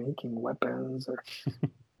got to be making weapons. Or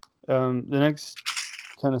the next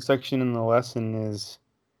kind of section in the lesson is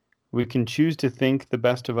we can choose to think the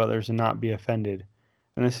best of others and not be offended.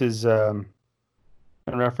 And this is in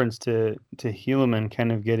reference to Helaman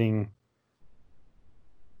kind of getting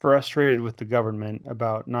frustrated with the government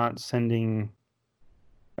about not sending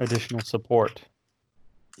additional support.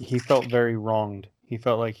 He felt very wronged. He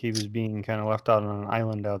felt like he was being kind of left out on an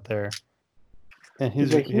island out there. And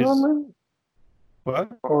his Helaman?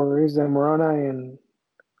 What? Or is it Moroni and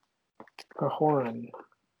Cahoran?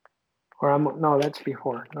 No, that's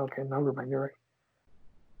before. Okay, never mind. You're right.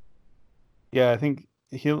 Yeah, I think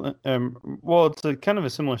he'll. Well, it's a kind of a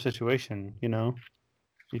similar situation,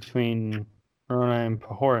 between Moroni and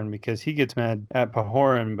Pahoran, because he gets mad at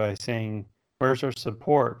Pahoran by saying, "Where's our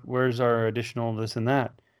support? Where's our additional this and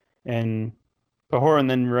that?" And Pahoran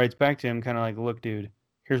then writes back to him, kind of like, "Look, dude,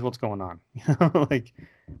 here's what's going on. Like,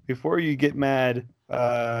 before you get mad,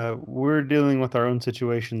 we're dealing with our own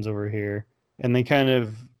situations over here." And they kind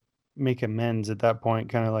of make amends at that point,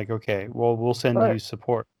 kind of like, "Okay, well, we'll send you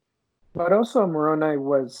support." But also Moroni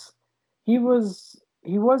he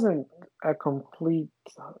wasn't a complete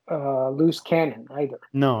loose cannon either.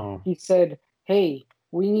 No. He said, "Hey,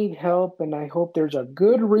 we need help, and I hope there's a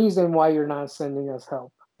good reason why you're not sending us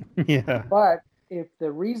help." Yeah. But if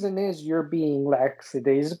the reason is you're being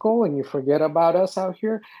lackadaisical and you forget about us out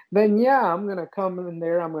here, then yeah, I'm gonna come in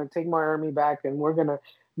there. I'm gonna take my army back, and we're gonna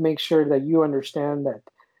make sure that you understand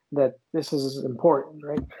that this is important,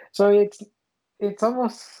 right? So it's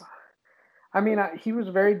almost. I mean, he was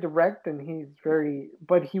very direct, and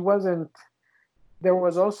but he wasn't. There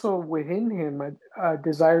was also within him a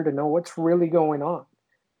desire to know what's really going on,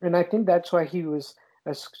 and I think that's why he was.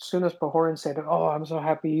 As soon as Pahoran said, "Oh, I'm so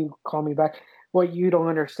happy you called me back," what you don't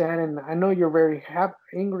understand, and I know you're very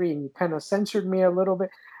angry, and you kind of censored me a little bit,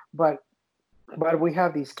 but we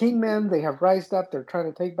have these kingmen. They have rised up. They're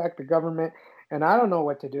trying to take back the government, and I don't know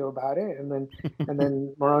what to do about it. And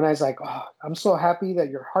then Moroni's like, "Oh, I'm so happy that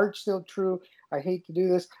your heart's still true. I hate to do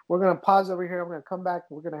this. We're gonna pause over here. I'm gonna come back.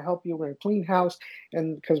 We're gonna help you. We're gonna clean house,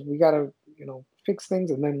 and because we gotta, fix things."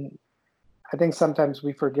 And then I think sometimes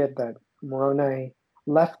we forget that Moroni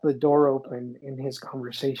left the door open in his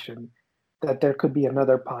conversation, that there could be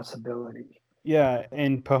another possibility. Yeah,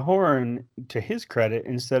 and Pahoran, to his credit,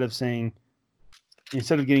 instead of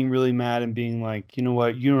getting really mad and being like, "You know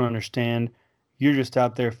what, you don't understand. You're just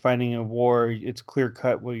out there fighting a war. It's clear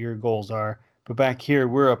cut what your goals are. But back here,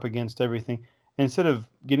 we're up against everything." And instead of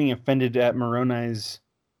getting offended at Moroni's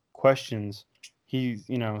questions, he,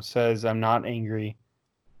 says, "I'm not angry.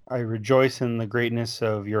 I rejoice in the greatness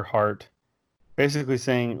of your heart." Basically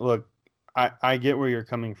saying, "Look, I get where you're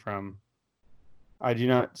coming from. I do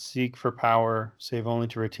not seek for power, save only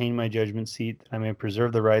to retain my judgment seat, that I may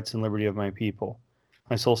preserve the rights and liberty of my people.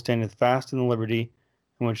 My soul standeth fast in the liberty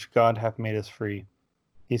in which God hath made us free."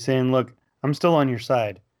 He's saying, "Look, I'm still on your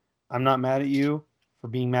side. I'm not mad at you for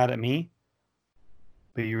being mad at me,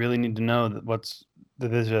 but you really need to know that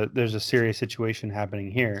there's a serious situation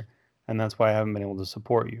happening here, and that's why I haven't been able to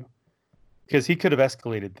support you." Because he could have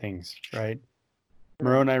escalated things, right?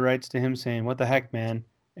 Moroni writes to him saying, "What the heck, man?"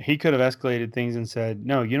 He could have escalated things and said,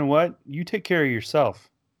 "No, you know what? You take care of yourself.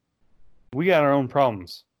 We got our own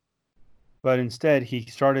problems." But instead, he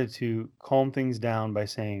started to calm things down by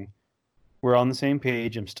saying, "We're on the same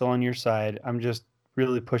page. I'm still on your side. I'm just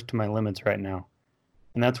really pushed to my limits right now."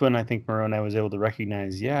 And that's when I think Moroni was able to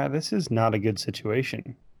recognize, yeah, this is not a good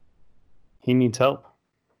situation. He needs help.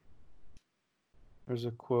 There's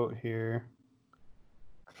a quote here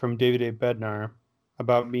from David A. Bednar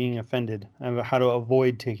about being offended and about how to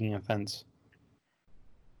avoid taking offense.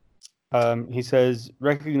 He says,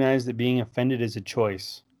 "Recognize that being offended is a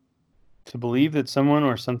choice. To believe that someone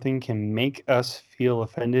or something can make us feel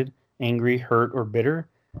offended, angry, hurt, or bitter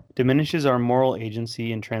diminishes our moral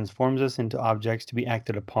agency and transforms us into objects to be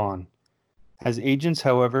acted upon. As agents,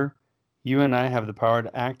 however, you and I have the power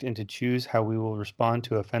to act and to choose how we will respond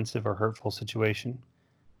to offensive or hurtful situation."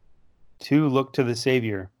 2. Look to the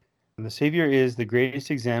Savior. The Savior is the greatest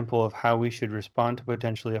example of how we should respond to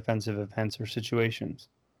potentially offensive events or situations.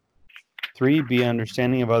 3. Be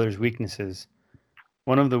understanding of others' weaknesses.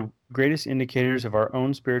 One of the greatest indicators of our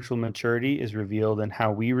own spiritual maturity is revealed in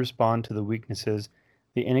how we respond to the weaknesses,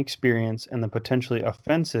 the inexperience, and the potentially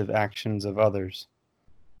offensive actions of others.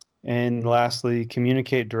 And lastly,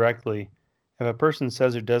 communicate directly. If a person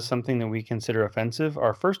says or does something that we consider offensive,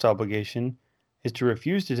 our first obligation is to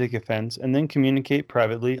refuse to take offense and then communicate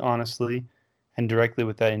privately, honestly, and directly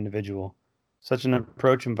with that individual. Such an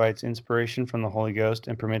approach invites inspiration from the Holy Ghost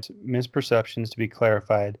and permits misperceptions to be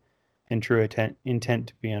clarified and true intent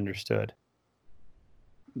to be understood.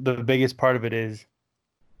 The biggest part of it is,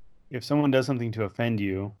 if someone does something to offend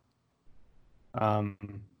you,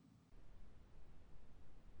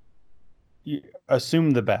 you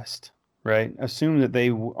assume the best, right? Assume that they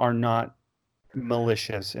are not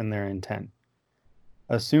malicious in their intent.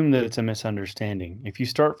 Assume that it's a misunderstanding. If you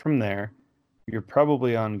start from there, you're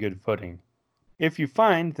probably on good footing. If you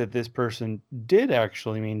find that this person did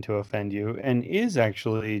actually mean to offend you and is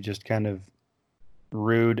actually just kind of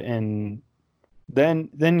rude, and then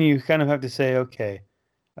you kind of have to say, okay,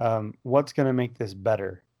 what's going to make this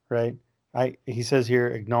better, right? He says here,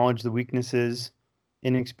 acknowledge the weaknesses,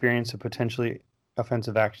 inexperience, or potentially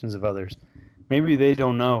offensive actions of others. Maybe they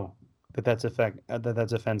don't know that that's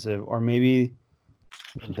offensive, or maybe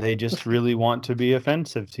they just really want to be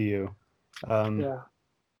offensive to you. Yeah.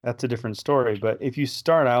 That's a different story. But if you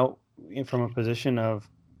start out from a position of,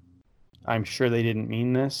 I'm sure they didn't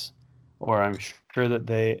mean this, or I'm sure that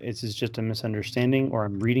this is just a misunderstanding, or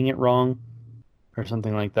I'm reading it wrong, or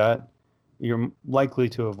something like that, you're likely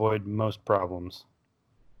to avoid most problems.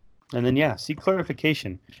 And then, yeah, seek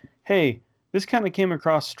clarification. Hey, this kind of came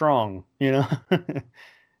across strong, you know?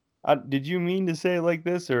 Did you mean to say it like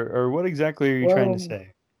this, or what exactly are you trying to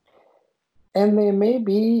say? And they may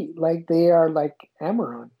be like they are like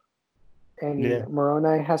Amaron. And Yeah.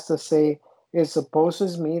 Moroni has to say, it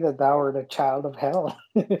supposes me that thou art a child of hell.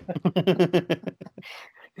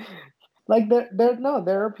 Like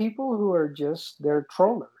there are people who are they're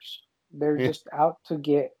trollers. They're Yeah. just out to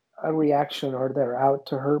get a reaction, or they're out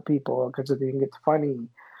to hurt people because they think it's funny,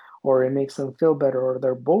 or it makes them feel better, or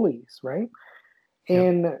they're bullies, right? Yep.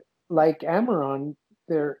 And like Amaron,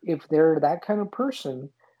 if they're that kind of person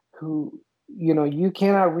who, you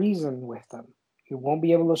cannot reason with them. You won't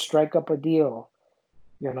be able to strike up a deal,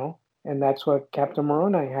 and that's what Captain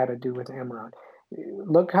Moroni had to do with Amaron.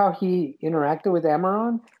 Look how he interacted with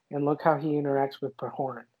Amaron, and look how he interacts with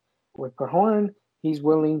Pahoran. With Pahoran, he's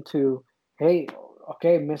willing to, hey,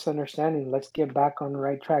 okay, misunderstanding. Let's get back on the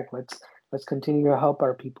right track. Let's continue to help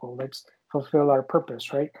our people. Let's fulfill our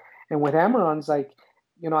purpose, right? And with Amaron's like,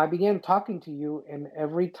 I began talking to you, and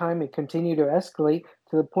every time it continued to escalate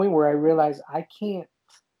to the point where I realized I can't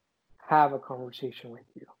have a conversation with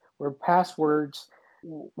you. We're past words.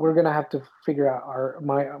 We're gonna have to figure out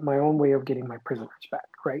my own way of getting my prisoners back,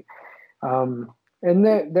 right? And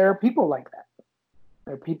there are people like that.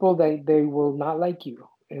 There are people that they will not like you,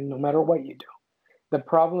 and no matter what you do. The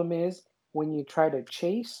problem is when you try to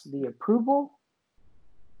chase the approval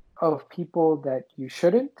of people that you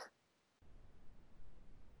shouldn't.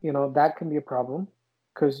 That can be a problem,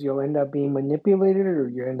 because you'll end up being manipulated, or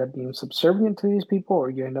you end up being subservient to these people, or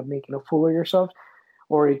you end up making a fool of yourself,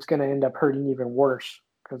 or it's going to end up hurting even worse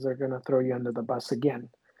because they're going to throw you under the bus again.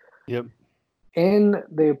 Yep. And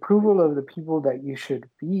the approval of the people that you should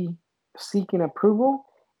be seeking approval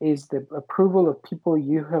is the approval of people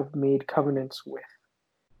you have made covenants with,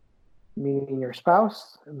 meaning your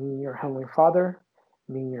spouse, meaning your Heavenly Father,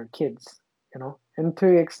 meaning your kids, and to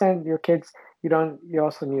the extent your kids, you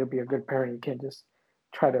also need to be a good parent. You can't just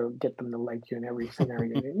try to get them to like you in every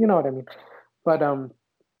scenario. You know what I mean? But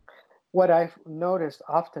what I've noticed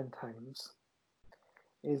oftentimes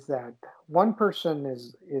is that one person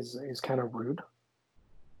is kind of rude,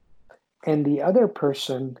 and the other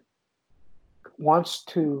person wants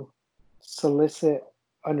to solicit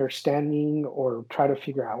understanding or try to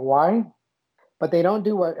figure out why, but they don't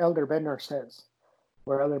do what Elder Bednar says,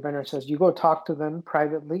 where Elder Bednar says, you go talk to them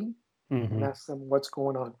privately and ask them what's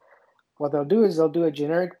going on. What they'll do is they'll do a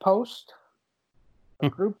generic post, a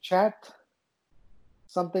group chat,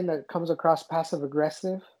 something that comes across passive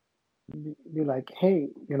aggressive. Be like, hey,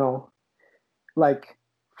 like,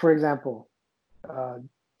 for example,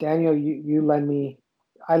 Daniel,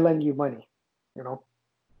 I lend you money, $10,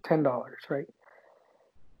 right?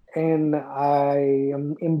 And I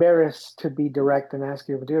am embarrassed to be direct and ask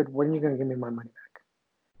you, dude, when are you going to give me my money back?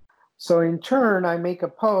 So in turn, I make a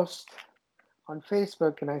post on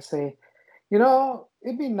Facebook and I say,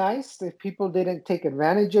 it'd be nice if people didn't take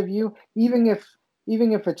advantage of you, even if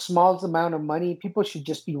it's small amount of money, people should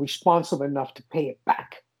just be responsible enough to pay it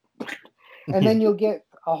back. And then you'll get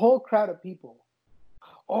a whole crowd of people.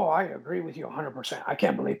 Oh, I agree with you 100%. I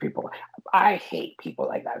can't believe people. I hate people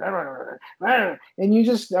like that. And you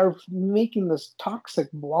just are making this toxic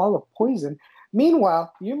ball of poison.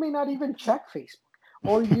 Meanwhile, you may not even check Facebook,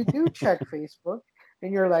 or you do check Facebook,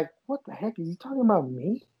 and you're like, "What the heck is he talking about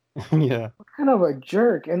me?" Yeah. What kind of a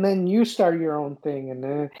jerk? And then you start your own thing, and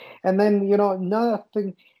then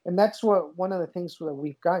nothing. And that's one of the things that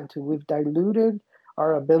we've gotten to. We've diluted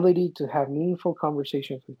our ability to have meaningful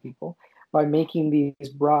conversations with people by making these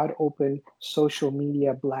broad, open social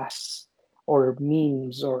media blasts or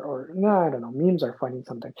memes, or no, I don't know. Memes are funny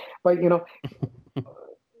sometimes, but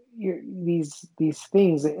these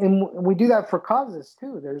things, and we do that for causes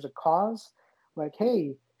too. There's a cause, like,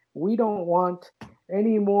 hey, we don't want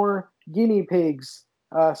any more guinea pigs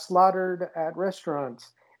slaughtered at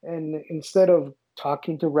restaurants, and instead of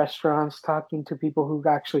talking to restaurants, talking to people who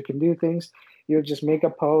actually can do things, you'll just make a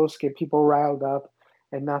post, get people riled up,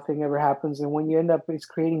 and nothing ever happens. And when you end up, it's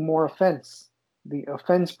creating more offense. the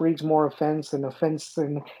offense breeds more offense and offense,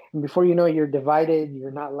 and before you know it, you're divided, you're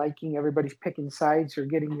not liking, everybody's picking sides, you're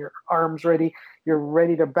getting your arms ready, you're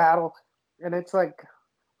ready to battle. And it's like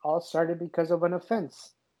all started because of an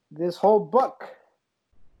offense. This whole book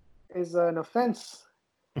is an offense.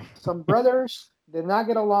 Some brothers did not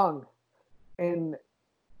get along, and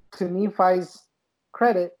to Nephi's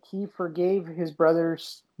credit, he forgave his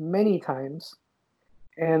brothers many times.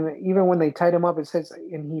 And even when they tied him up, it says,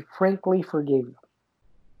 and he frankly forgave them.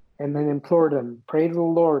 And then implored them, pray to the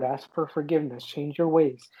Lord, ask for forgiveness, change your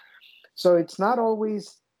ways. So it's not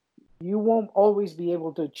always, you won't always be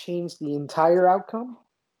able to change the entire outcome.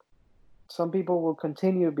 Some people will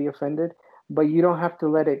continue to be offended, but you don't have to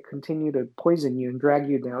let it continue to poison you and drag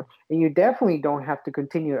you down. And you definitely don't have to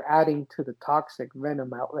continue adding to the toxic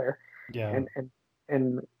venom out there,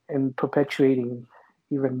 and perpetuating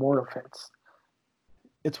even more offense.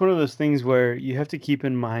 It's one of those things where you have to keep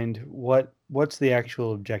in mind what's the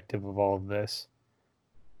actual objective of all of this.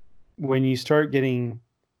 When you start getting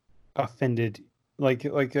offended, like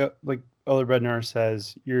Elder Bednar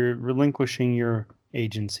says, you're relinquishing your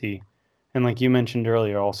agency, and like you mentioned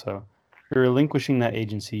earlier, also, you're relinquishing that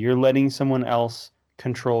agency. You're letting someone else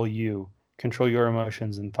control you, control your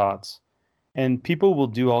emotions and thoughts. And people will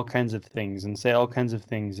do all kinds of things and say all kinds of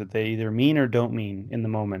things that they either mean or don't mean in the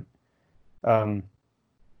moment.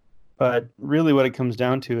 But really what it comes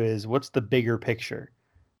down to is, what's the bigger picture?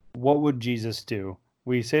 What would Jesus do?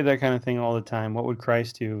 We say that kind of thing all the time. What would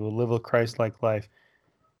Christ do? We'll live a Christ-like life.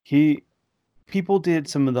 People did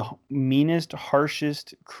some of the meanest,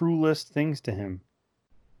 harshest, cruelest things to him.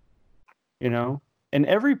 And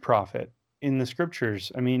every prophet in the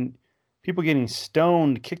scriptures, I mean, people getting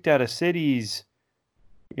stoned, kicked out of cities,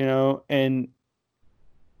 and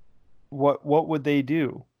what would they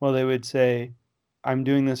do? Well, they would say, I'm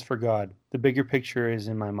doing this for God. The bigger picture is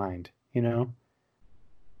in my mind,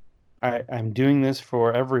 I'm doing this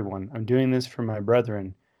for everyone. I'm doing this for my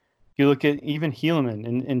brethren. You look at even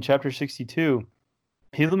Helaman in chapter 62.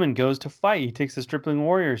 Helaman goes to fight. He takes the stripling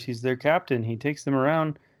warriors. He's their captain. He takes them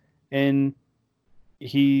around and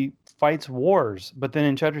he fights wars. But then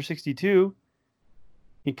in chapter 62,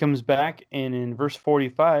 he comes back, and in verse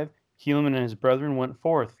 45, Helaman and his brethren went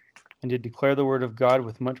forth and did declare the word of God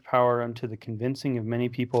with much power unto the convincing of many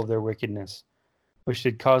people of their wickedness, which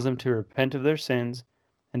did cause them to repent of their sins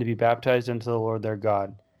and to be baptized unto the Lord their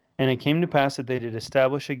God. And it came to pass that they did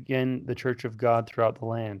establish again the church of God throughout the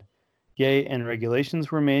land. Yea, and regulations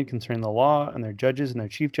were made concerning the law, and their judges and their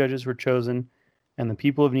chief judges were chosen, and the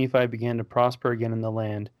people of Nephi began to prosper again in the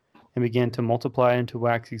land, and began to multiply and to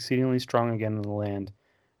wax exceedingly strong again in the land,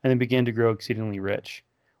 and they began to grow exceedingly rich.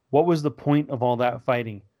 What was the point of all that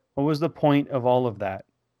fighting? What was the point of all of that?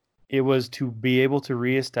 It was to be able to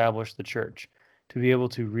reestablish the church, to be able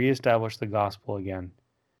to reestablish the gospel again.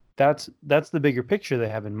 That's the bigger picture they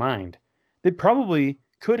have in mind. They probably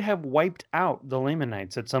could have wiped out the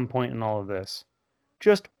Lamanites at some point in all of this.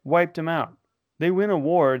 Just wiped them out. They win a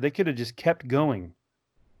war, they could have just kept going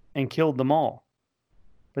and killed them all.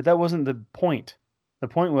 But that wasn't the point. The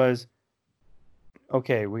point was,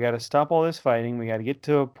 okay, we got to stop all this fighting. We got to get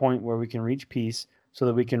to a point where we can reach peace so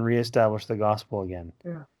that we can reestablish the gospel again.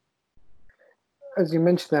 Yeah. As you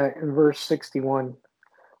mentioned that in verse 61,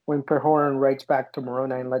 when Pahoran writes back to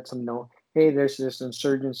Moroni and lets them know, hey, there's this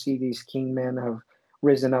insurgency, these king men have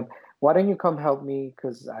risen up. Why don't you come help me?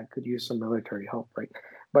 Because I could use some military help, right?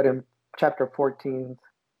 But in chapter 14,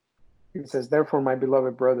 it says, therefore, my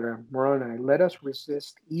beloved brother, Moroni, let us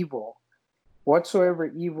resist evil. Whatsoever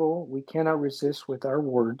evil we cannot resist with our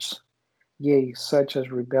words, yea, such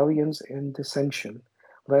as rebellions and dissension,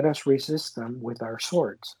 let us resist them with our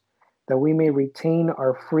swords, that we may retain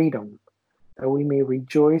our freedom, that we may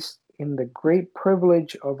rejoice in the great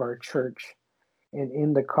privilege of our church and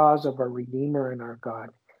in the cause of our Redeemer and our God.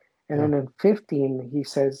 And then in 15, he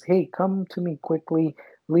says, hey, come to me quickly,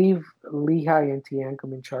 leave Lehi and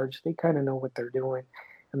Teancum in charge. They kind of know what they're doing,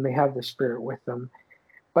 and they have the Spirit with them.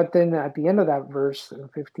 But then at the end of that verse, in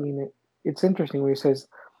 15, it's interesting where he says,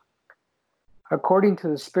 according to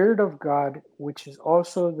the Spirit of God, which is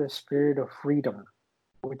also the Spirit of freedom,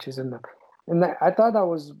 which is in them. And I thought that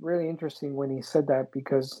was really interesting when he said that,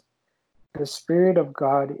 because the Spirit of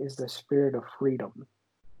God is the Spirit of freedom.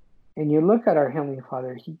 And you look at our Heavenly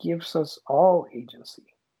Father, He gives us all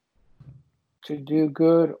agency to do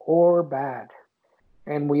good or bad.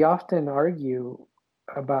 And we often argue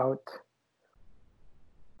about,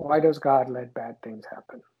 why does God let bad things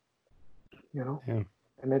happen? Yeah.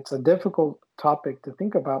 And it's a difficult topic to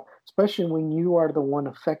think about, especially when you are the one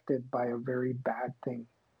affected by a very bad thing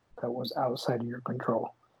that was outside of your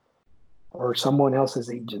control, or someone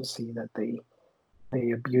else's agency that they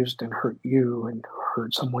they abused and hurt you and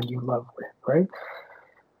hurt someone you love with, right?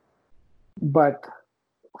 But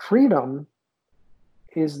freedom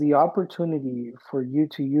is the opportunity for you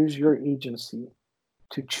to use your agency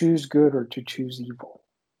to choose good or to choose evil.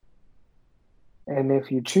 And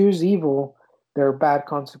if you choose evil, there are bad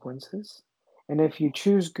consequences. And if you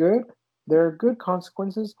choose good, there are good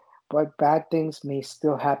consequences, but bad things may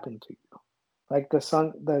still happen to you. Like the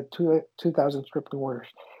 2000 Scripting Warriors.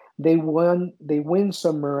 They win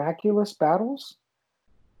some miraculous battles,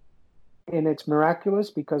 and it's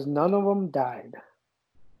miraculous because none of them died,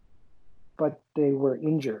 but they were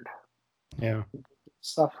injured. Yeah.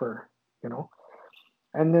 Suffer, you know.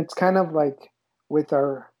 And it's kind of like with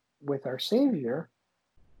our Savior,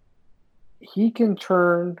 he can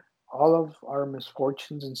turn all of our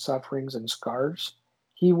misfortunes and sufferings and scars.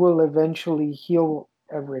 He will eventually heal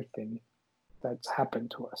everything that's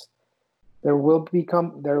happened to us. There will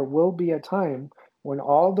be a time when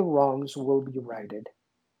all the wrongs will be righted,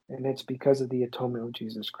 and it's because of the atonement of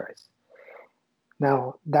Jesus Christ.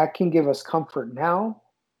 Now, that can give us comfort now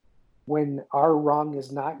when our wrong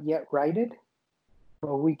is not yet righted,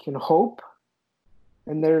 but we can hope.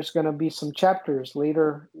 And there's going to be some chapters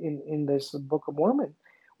later in this Book of Mormon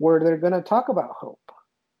where they're going to talk about hope.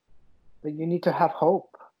 That you need to have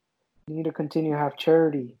hope. You need to continue to have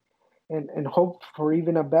charity and hope for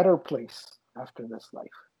even a better place after this life,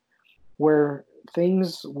 where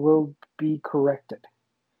things will be corrected.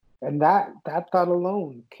 And that thought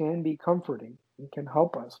alone can be comforting and can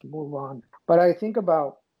help us move on. But I think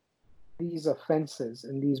about these offenses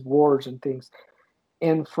and these wars and things.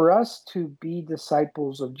 And for us to be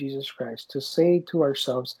disciples of Jesus Christ, to say to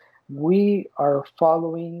ourselves, we are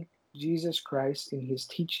following Jesus Christ in his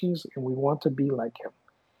teachings and we want to be like him.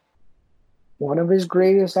 One of his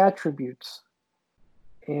greatest attributes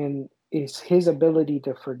is his ability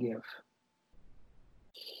to forgive.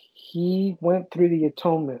 He went through the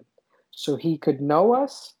atonement so he could know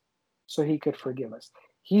us, so he could forgive us.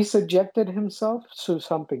 He subjected himself to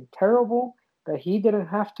something terrible that he didn't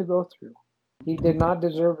have to go through. He did not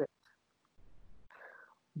deserve it.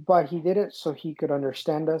 But he did it so he could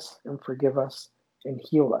understand us and forgive us and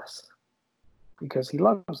heal us because he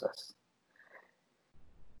loves us.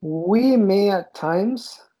 We may at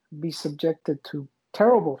times be subjected to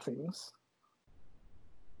terrible things,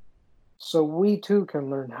 so we too can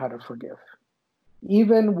learn how to forgive,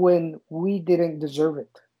 even when we didn't deserve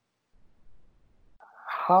it.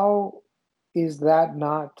 How is that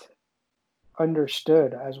not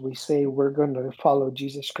understood as we say we're going to follow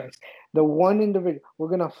Jesus Christ? The one individual, we're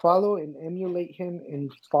going to follow and emulate him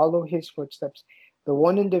and follow his footsteps. The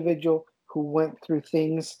one individual who went through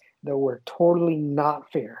things that were totally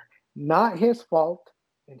not fair, not his fault,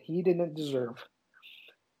 and he didn't deserve.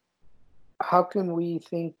 How can we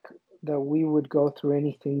think that we would go through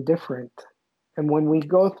anything different? And when we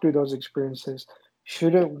go through those experiences,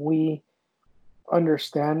 shouldn't we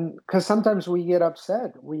understand? Because sometimes we get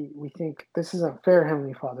upset. We think, this isn't fair,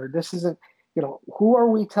 Heavenly Father. This isn't, who are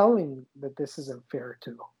we telling that this isn't fair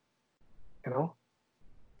to?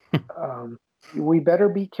 We better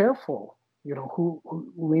be careful. Who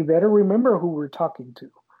we better remember who we're talking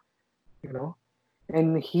to.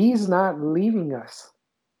 And he's not leaving us.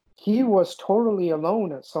 He was totally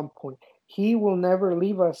alone at some point. He will never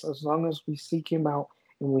leave us as long as we seek him out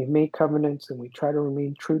and we make covenants and we try to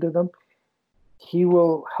remain true to them. He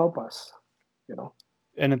will help us,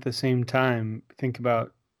 And at the same time, think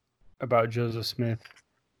about Joseph Smith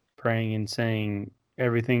praying and saying,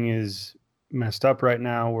 everything is messed up right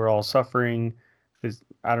now. We're all suffering.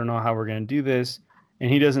 I don't know how we're going to do this.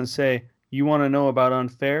 And he doesn't say, you want to know about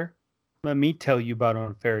unfair? Let me tell you about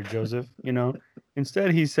unfair, Joseph.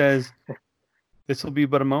 Instead, he says, this will be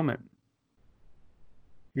but a moment.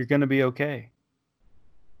 You're going to be okay.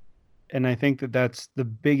 And I think that that's the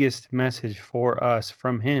biggest message for us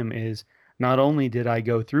from him is not only did I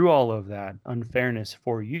go through all of that unfairness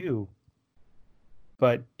for you,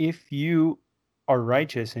 but if you are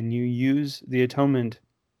righteous and you use the atonement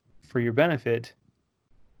for your benefit,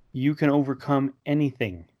 you can overcome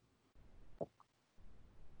anything.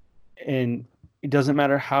 And it doesn't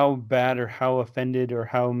matter how bad or how offended or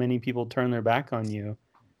how many people turn their back on you.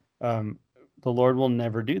 The Lord will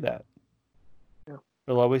never do that. Yeah.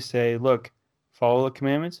 He'll always say, look, follow the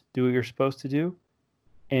commandments, do what you're supposed to do,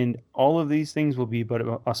 and all of these things will be but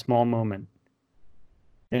a small moment.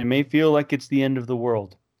 And it may feel like it's the end of the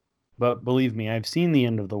world, but believe me, I've seen the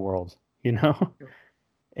end of the world, Yeah.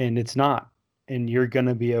 And it's not, and you're going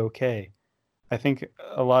to be okay. I think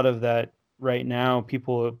a lot of that right now,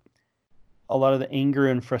 a lot of the anger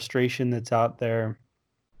and frustration that's out there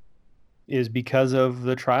is because of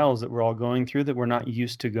the trials that we're all going through that we're not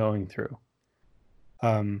used to going through.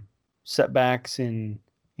 Setbacks in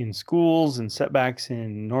schools and setbacks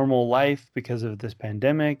in normal life because of this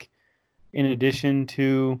pandemic, in addition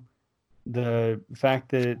to the fact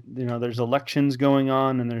that, you know, there's elections going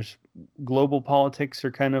on and there's global politics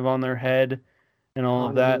are kind of on their head and all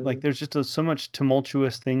of that. Like there's just so many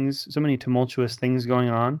tumultuous things going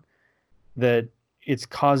on that it's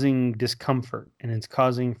causing discomfort and it's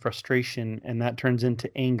causing frustration, and that turns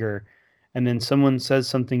into anger. And then someone says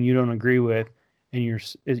something you don't agree with, and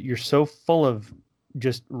you're so full of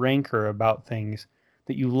just rancor about things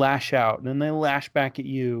that you lash out, and then they lash back at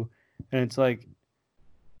you. And it's like,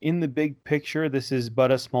 in the big picture, this is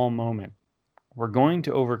but a small moment. We're going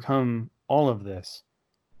to overcome all of this.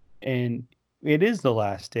 And it is the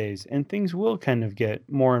last days, and things will kind of get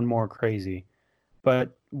more and more crazy.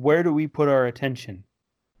 But where do we put our attention?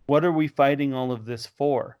 What are we fighting all of this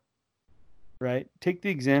for? Right? Take the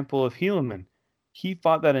example of Helaman. He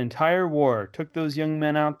fought that entire war, took those young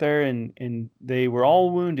men out there, and they were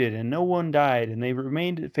all wounded, and no one died, and they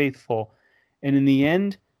remained faithful. And in the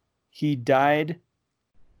end, he died.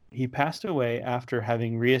 He passed away after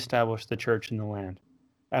having reestablished the church in the land,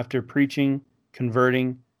 after preaching,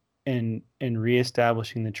 converting, and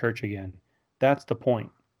reestablishing the church again. That's the point,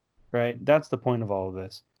 right? That's the point of all of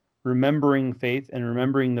this. Remembering faith and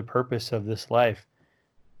remembering the purpose of this life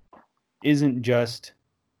isn't just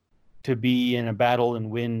to be in a battle and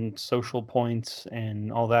win social points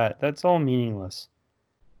and all that. That's all meaningless.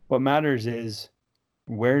 What matters is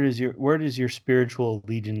where does your spiritual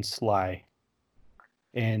allegiance lie?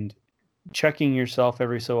 And checking yourself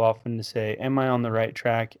every so often to say, am I on the right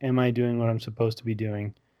track? Am I doing what I'm supposed to be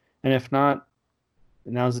doing? And if not,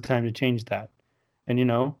 now's the time to change that. And, you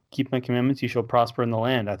know, keep my commandments, you shall prosper in the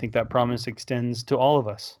land. I think that promise extends to all of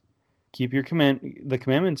us. Keep the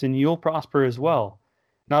commandments and you'll prosper as well.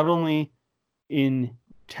 Not only in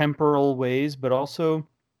temporal ways, but also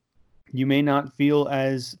you may not feel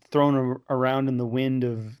as thrown around in the wind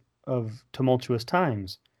of tumultuous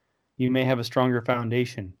times. You may have a stronger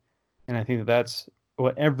foundation. And I think that that's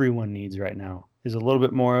what everyone needs right now, is a little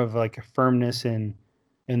bit more of like a firmness in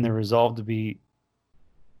the resolve to be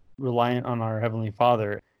reliant on our Heavenly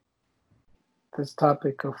Father. This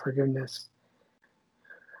topic of forgiveness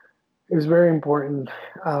is very important.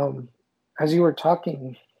 As you were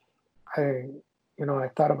talking, I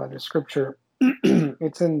thought about the scripture.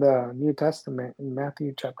 It's in the New Testament in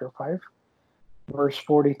Matthew chapter 5, verse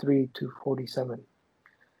 43 to 47.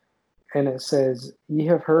 And it says, "Ye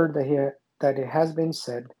have heard that it has been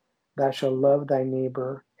said, Thou shalt love thy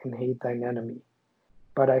neighbor and hate thine enemy.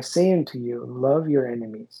 But I say unto you, love your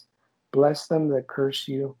enemies, bless them that curse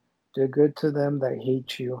you, do good to them that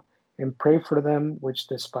hate you, and pray for them which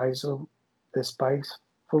despisefully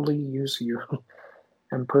use you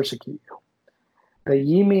and persecute you, that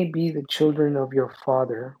ye may be the children of your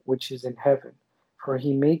Father which is in heaven. For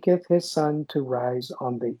he maketh his sun to rise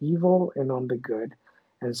on the evil and on the good,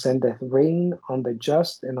 and sendeth rain on the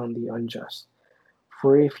just and on the unjust.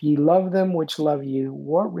 For if ye love them which love you,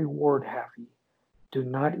 what reward have ye? Do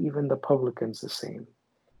not even the publicans the same?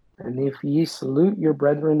 And if ye salute your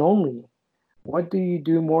brethren only, what do you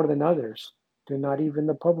do more than others? Do not even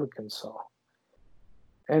the publicans so?"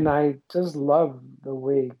 And I just love the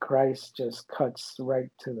way Christ just cuts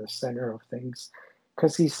right to the center of things.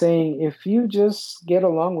 Because he's saying, if you just get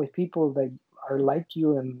along with people that are like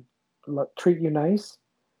you and treat you nice,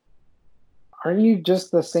 aren't you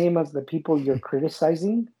just the same as the people you're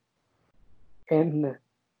criticizing? And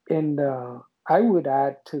I would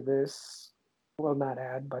add to this, well, not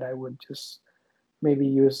add, but I would just maybe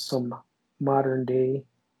use some modern day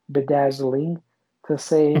bedazzling to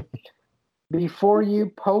say, before you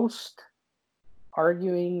post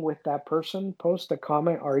arguing with that person, post a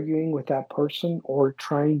comment arguing with that person or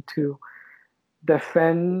trying to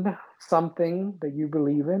defend something that you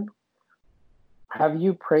believe in, have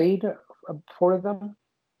you prayed for them?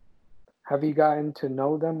 Have you gotten to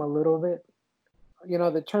know them a little bit? You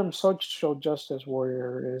know, the term social justice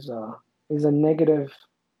warrior is a negative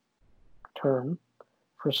term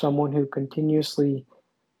for someone who continuously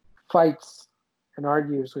fights and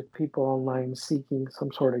argues with people online seeking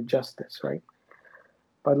some sort of justice, right?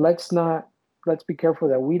 But let's be careful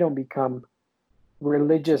that we don't become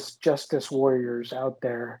religious justice warriors out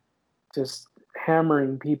there just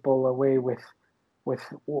hammering people away with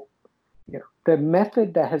the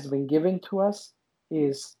method that has been given to us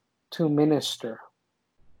is to minister,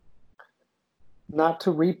 not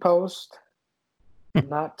to repost,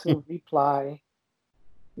 not to reply,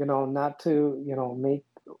 not to, make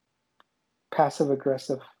passive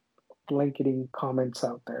aggressive blanketing comments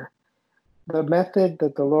out there. The method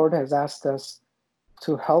that the Lord has asked us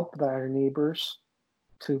to help our neighbors,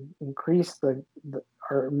 to increase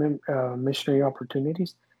our missionary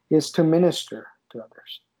opportunities, is to minister to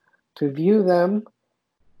others, to view them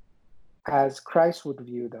as Christ would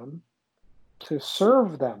view them, to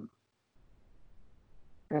serve them.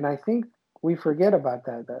 And I think we forget about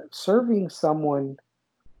that serving someone,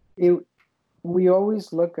 we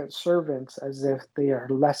always look at servants as if they are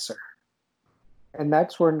lesser. And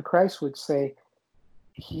that's when Christ would say,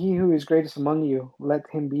 he who is greatest among you, let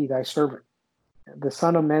him be thy servant. The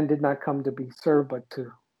Son of Man did not come to be served, but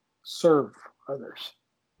to serve others.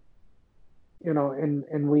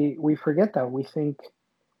 And we forget that. We think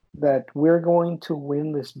that we're going to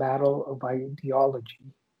win this battle of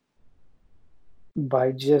ideology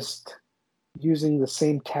by just using the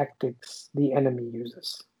same tactics the enemy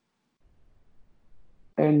uses.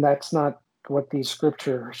 And that's not what these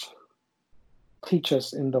scriptures teach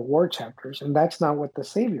us in the war chapters, and that's not what the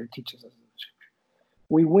Savior teaches us in the scripture.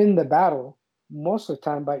 We win the battle most of the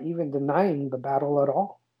time by even denying the battle at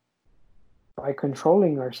all, by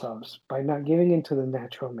controlling ourselves, by not giving into the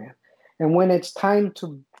natural man. And when it's time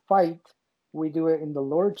to fight, we do it in the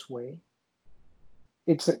Lord's way.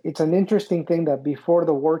 It's an interesting thing that before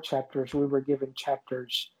the war chapters, we were given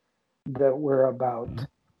chapters that were about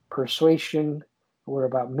persuasion, were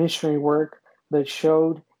about missionary work, that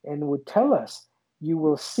showed and would tell us, you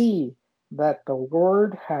will see that the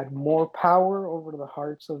word had more power over the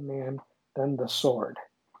hearts of man than the sword.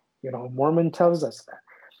 Mormon tells us that.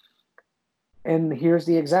 And here's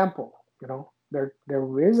the example. There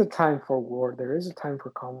is a time for war, there is a time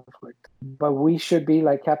for conflict, but we should be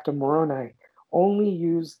like Captain Moroni, only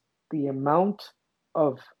use the amount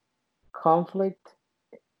of conflict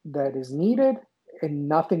that is needed and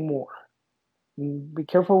nothing more. Be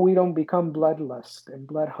careful we don't become bloodlust and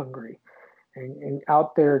blood hungry and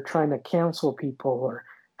out there trying to cancel people or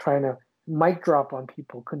trying to mic drop on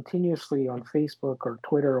people continuously on Facebook or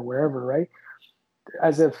Twitter or wherever, right?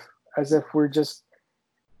 As if we're just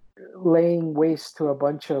laying waste to a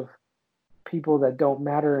bunch of people that don't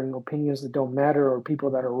matter and opinions that don't matter or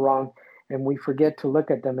people that are wrong, and we forget to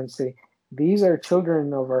look at them and say, these are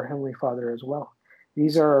children of our Heavenly Father as well.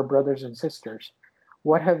 These are our brothers and sisters.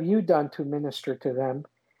 What have you done to minister to them?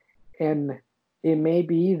 And it may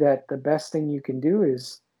be that the best thing you can do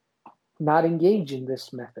is not engage in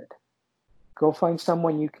this method. Go find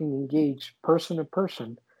someone you can engage person to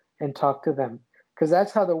person and talk to them. Because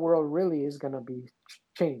that's how the world really is going to be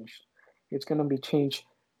changed. It's going to be changed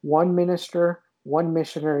one minister, one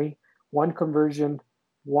missionary, one conversion,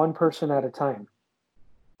 one person at a time.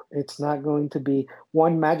 It's not going to be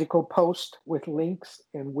one magical post with links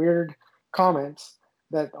and weird comments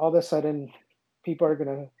that all of a sudden people are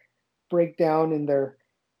going to break down in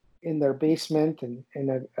their basement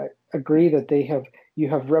and agree that you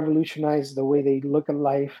have revolutionized the way they look at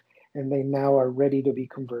life and they now are ready to be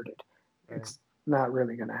converted. Right. It's not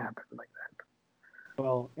really going to happen like that.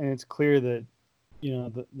 Well, and it's clear that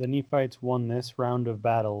the Nephites won this round of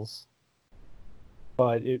battles,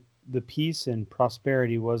 but the peace and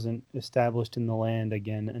prosperity wasn't established in the land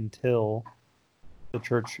again until the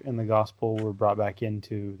church and the gospel were brought back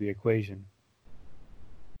into the equation.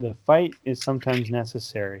 The fight is sometimes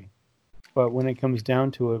necessary, but when it comes down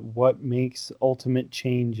to it, what makes ultimate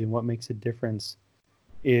change and what makes a difference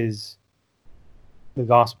is the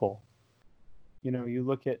gospel. You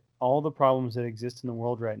look at all the problems that exist in the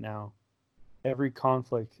world right now, every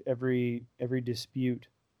conflict, every dispute,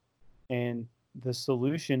 and the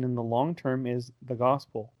solution in the long term is the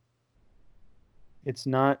gospel. It's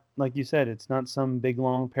not, like you said, it's not some big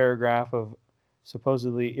long paragraph of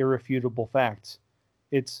supposedly irrefutable facts.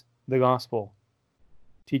 It's the gospel.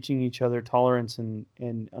 Teaching each other tolerance and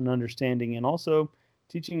an understanding, and also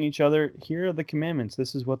teaching each other, here are the commandments.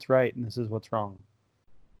 This is what's right and this is what's wrong.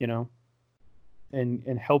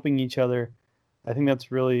 And helping each other. I think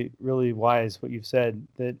that's really, really wise what you've said,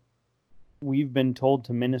 that we've been told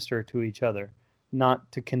to minister to each other,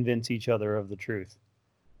 not to convince each other of the truth,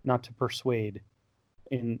 not to persuade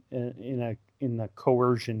in a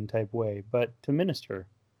coercion type way, but to minister.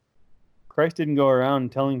 Christ didn't go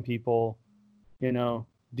around telling people,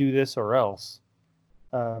 do this or else.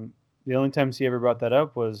 The only times he ever brought that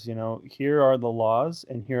up was, here are the laws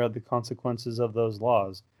and here are the consequences of those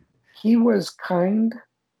laws. He was kind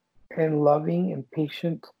and loving and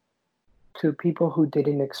patient to people who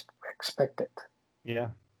didn't expect it. Yeah.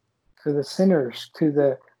 To the sinners, to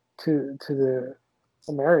the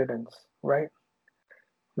Samaritans, right?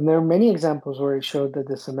 And there are many examples where it showed that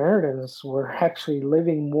the Samaritans were actually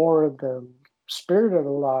living more of the spirit of the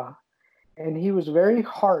law, and he was very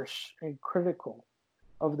harsh and critical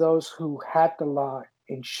of those who had the law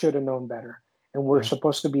and should have known better, and were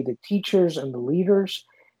supposed to be the teachers and the leaders,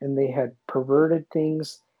 and they had perverted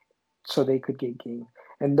things so they could get gain.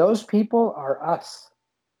 And those people are us.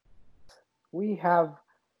 We have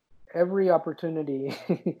every opportunity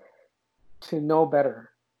to know better.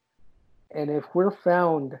 And if we're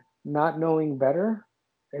found not knowing better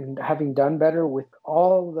and having done better with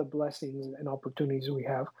all the blessings and opportunities we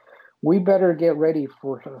have, we better get ready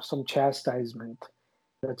for some chastisement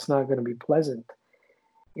that's not going to be pleasant.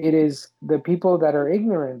 It is the people that are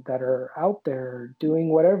ignorant, that are out there doing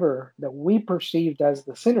whatever that we perceived as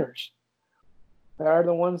the sinners, that are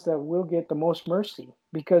the ones that will get the most mercy,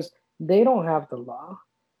 because they don't have the law.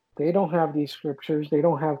 They don't have these scriptures. They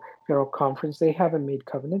don't have General Conference. They haven't made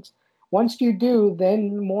covenants. Once you do,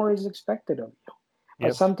 then more is expected of you. Yep.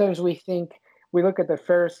 But sometimes we look at the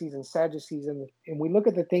Pharisees and Sadducees and we look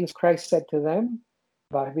at the things Christ said to them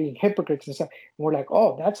about being hypocrites and stuff. And we're like,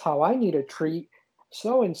 oh, that's how I need to treat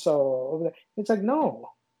so-and-so over there. It's like, no,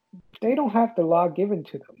 they don't have the law given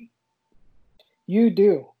to them. You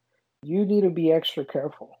do. You need to be extra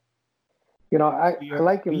careful. You know,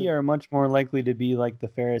 we are much more likely to be like the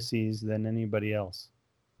Pharisees than anybody else.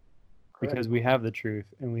 Correct. Because we have the truth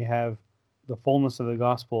and we have the fullness of the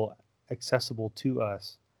gospel accessible to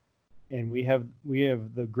us. And we have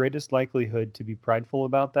the greatest likelihood to be prideful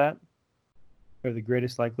about that. We have the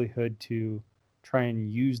greatest likelihood to try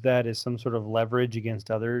and use that as some sort of leverage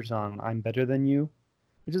against others on I'm better than you,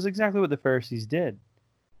 which is exactly what the Pharisees did.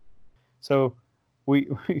 So we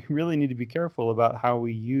really need to be careful about how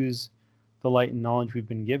we use the light and knowledge we've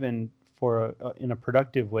been given in a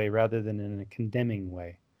productive way rather than in a condemning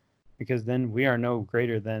way, because then we are no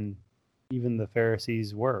greater than even the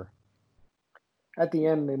Pharisees were. At the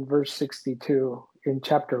end, in verse 62, in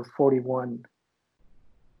chapter 41,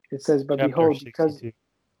 it says, but behold,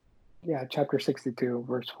 chapter 62,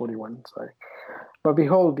 verse 41, sorry. But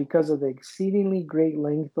behold, because of the exceedingly great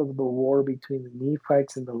length of the war between the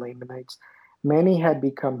Nephites and the Lamanites, many had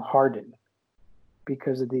become hardened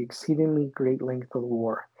because of the exceedingly great length of the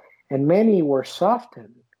war. And many were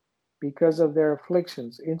softened because of their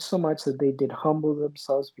afflictions, insomuch that they did humble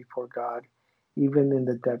themselves before God, even in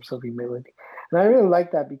the depths of humility. And I really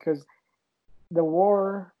like that, because the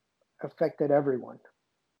war affected everyone.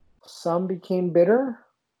 Some became bitter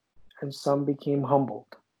and some became humbled.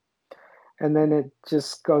 And then it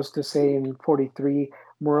just goes to say in 43,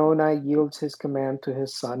 Moroni yields his command to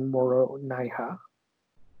his son Moronihah,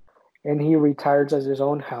 and he retires as his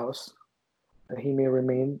own house, that he may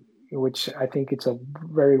remain, which I think it's a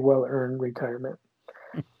very well-earned retirement.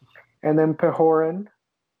 And then Pehoran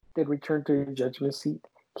did return to his judgment seat.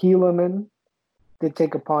 Helaman did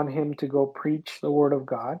take upon him to go preach the word of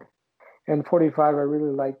God. And 45, I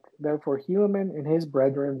really liked, therefore Helaman and his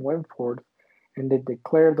brethren went forth and did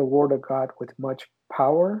declare the word of God with much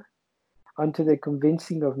power unto the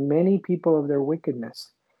convincing of many people of their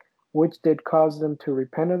wickedness, which did cause them to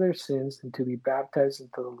repent of their sins and to be baptized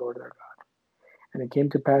into the Lord their God. And it came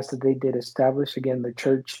to pass that they did establish again the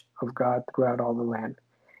church of God throughout all the land.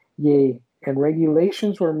 Yea, and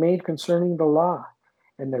regulations were made concerning the law,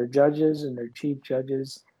 and their judges and their chief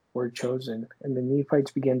judges were chosen. And the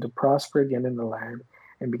Nephites began to prosper again in the land,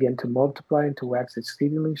 and began to multiply and to wax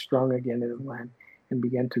exceedingly strong again in the land, and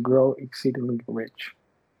began to grow exceedingly rich.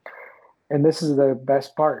 And this is the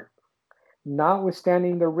best part.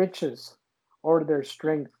 Notwithstanding their riches, or their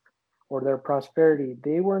strength, or their prosperity,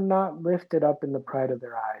 they were not lifted up in the pride of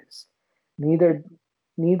their eyes. Neither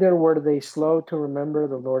were they slow to remember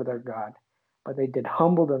the Lord their God, but they did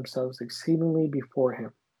humble themselves exceedingly before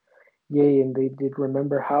him. Yea, and they did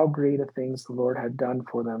remember how great a things the Lord had done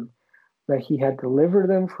for them, that he had delivered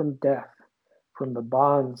them from death, from the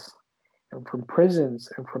bonds, and from prisons,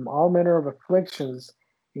 and from all manner of afflictions,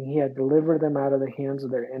 and he had delivered them out of the hands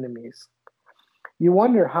of their enemies. You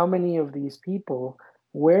wonder how many of these people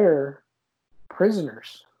were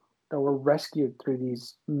prisoners that were rescued through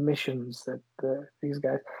these missions that these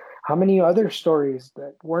guys, how many other stories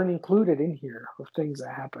that weren't included in here of things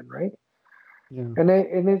that happened, right? Yeah.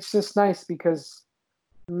 And it's just nice, because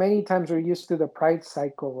many times we're used to the pride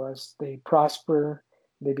cycle. As they prosper,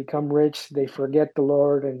 they become rich, they forget the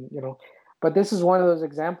Lord, and but this is one of those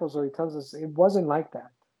examples where he tells us it wasn't like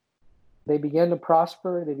that. They began to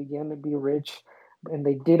prosper, they began to be rich, and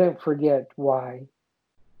they didn't forget why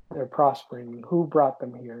they're prospering, who brought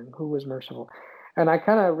them here, and who was merciful. And I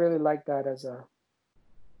kind of really like that as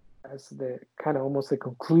the kind of almost the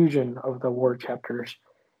conclusion of the war chapters.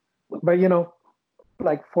 But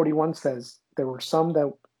like 41 says, there were some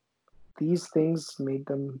that these things made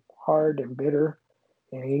them hard and bitter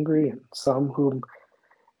and angry, and some who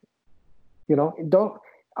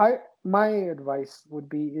My advice would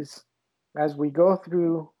be is, as we go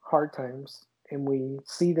through hard times and we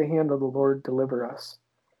see the hand of the Lord deliver us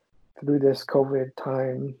through this COVID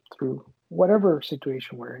time, through whatever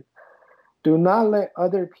situation we're in, do not let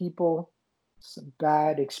other people's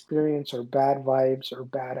bad experience or bad vibes or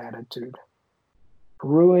bad attitude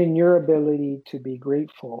ruin your ability to be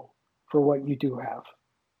grateful for what you do have.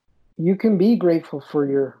 You can be grateful for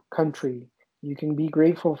your country. You can be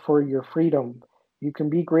grateful for your freedom. You can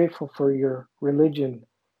be grateful for your religion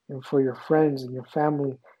and for your friends and your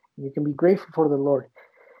family. You can be grateful for the Lord.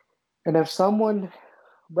 And if someone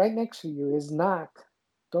right next to you is not,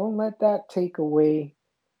 don't let that take away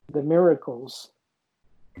the miracles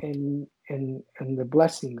and the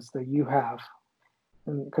blessings that you have.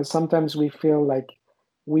 Because sometimes we feel like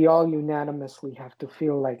we all unanimously have to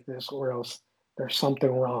feel like this, or else there's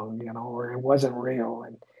something wrong, or it wasn't real.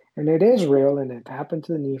 And it is real, and it happened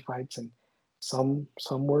to the Nephites, and some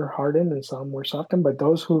were hardened and some were softened, but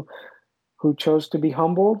those who chose to be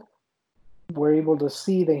humbled were able to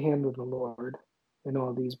see the hand of the Lord in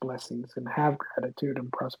all these blessings and have gratitude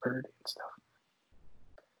and prosperity and stuff.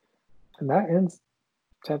 And that ends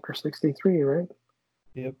chapter 63, right?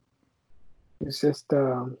 Yep. It's just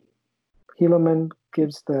Helaman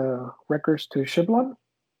gives the records to Shiblon.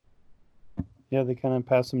 Yeah, they kind of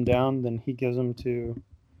pass them down, then he gives them to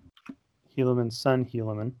Helaman's son,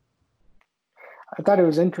 Helaman. I thought it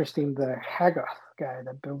was interesting, the Haggoth guy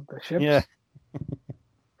that built the ships. Yeah.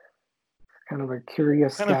 Kind of a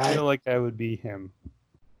curious guy. I kind of feel like I would be him.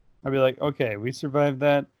 I'd be like, okay, we survived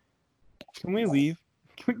that. Can we leave?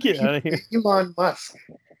 Can we get out of here? Elon Musk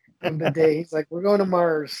on the day. He's like, we're going to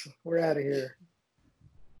Mars. We're out of here.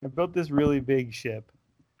 I built this really big ship,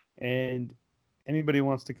 and anybody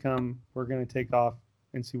wants to come, we're going to take off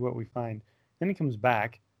and see what we find. Then he comes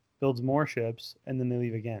back, builds more ships, and then they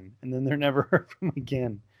leave again. And then they're never heard from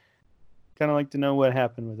again. Kind of like to know what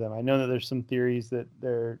happened with them. I know that there's some theories that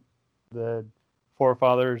they're the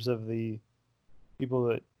forefathers of the people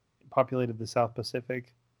that populated the South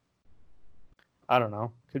Pacific. I don't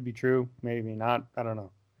know. Could be true. Maybe not. I don't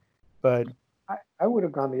know. But I would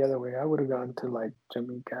have gone the other way. I would have gone to like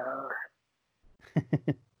Jamaica.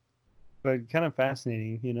 But kind of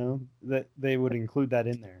fascinating, that they would include that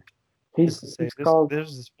in there. He's called...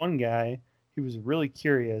 There's this one guy, he was really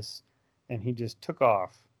curious, and he just took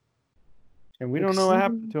off. And we don't know what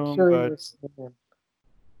happened to him, but...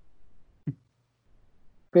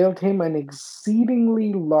 built him an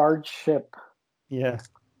exceedingly large ship. Yeah.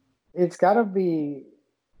 It's got to be,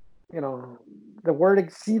 the word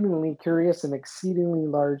exceedingly curious, an exceedingly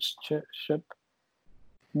large ship.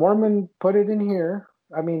 Mormon put it in here.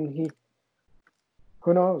 I mean,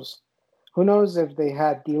 who knows? Who knows if they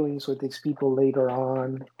had dealings with these people later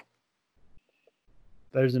on?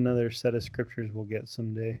 There's another set of scriptures we'll get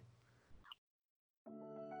someday.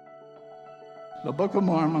 The Book of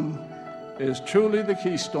Mormon is truly the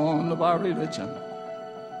keystone of our religion,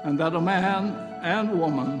 and that a man and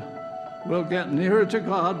woman will get nearer to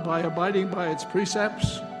God by abiding by its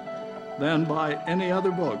precepts than by any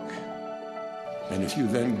other book. And if you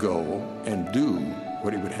then go and do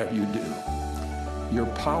what he would have you do, your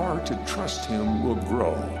power to trust him will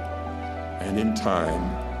grow, and in time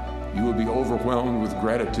you will be overwhelmed with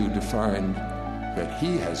gratitude to find that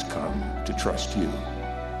he has come to trust you.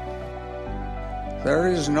 There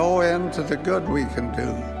is no end to the good we can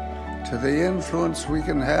do, to the influence we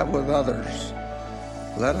can have with others.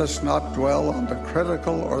 Let us not dwell on the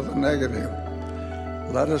critical or the negative.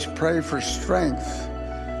 Let us pray for strength.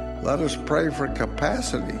 Let us pray for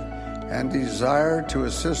capacity and desire to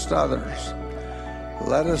assist others.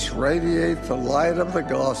 Let us radiate the light of the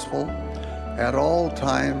gospel at all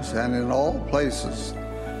times and in all places,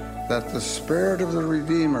 that the Spirit of the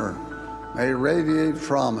Redeemer may radiate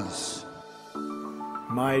from us.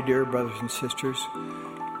 My dear brothers and sisters,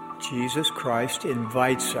 Jesus Christ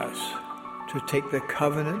invites us to take the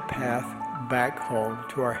covenant path back home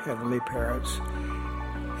to our heavenly parents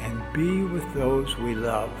and be with those we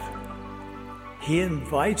love. He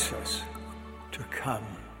invites us to come,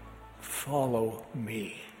 follow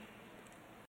me.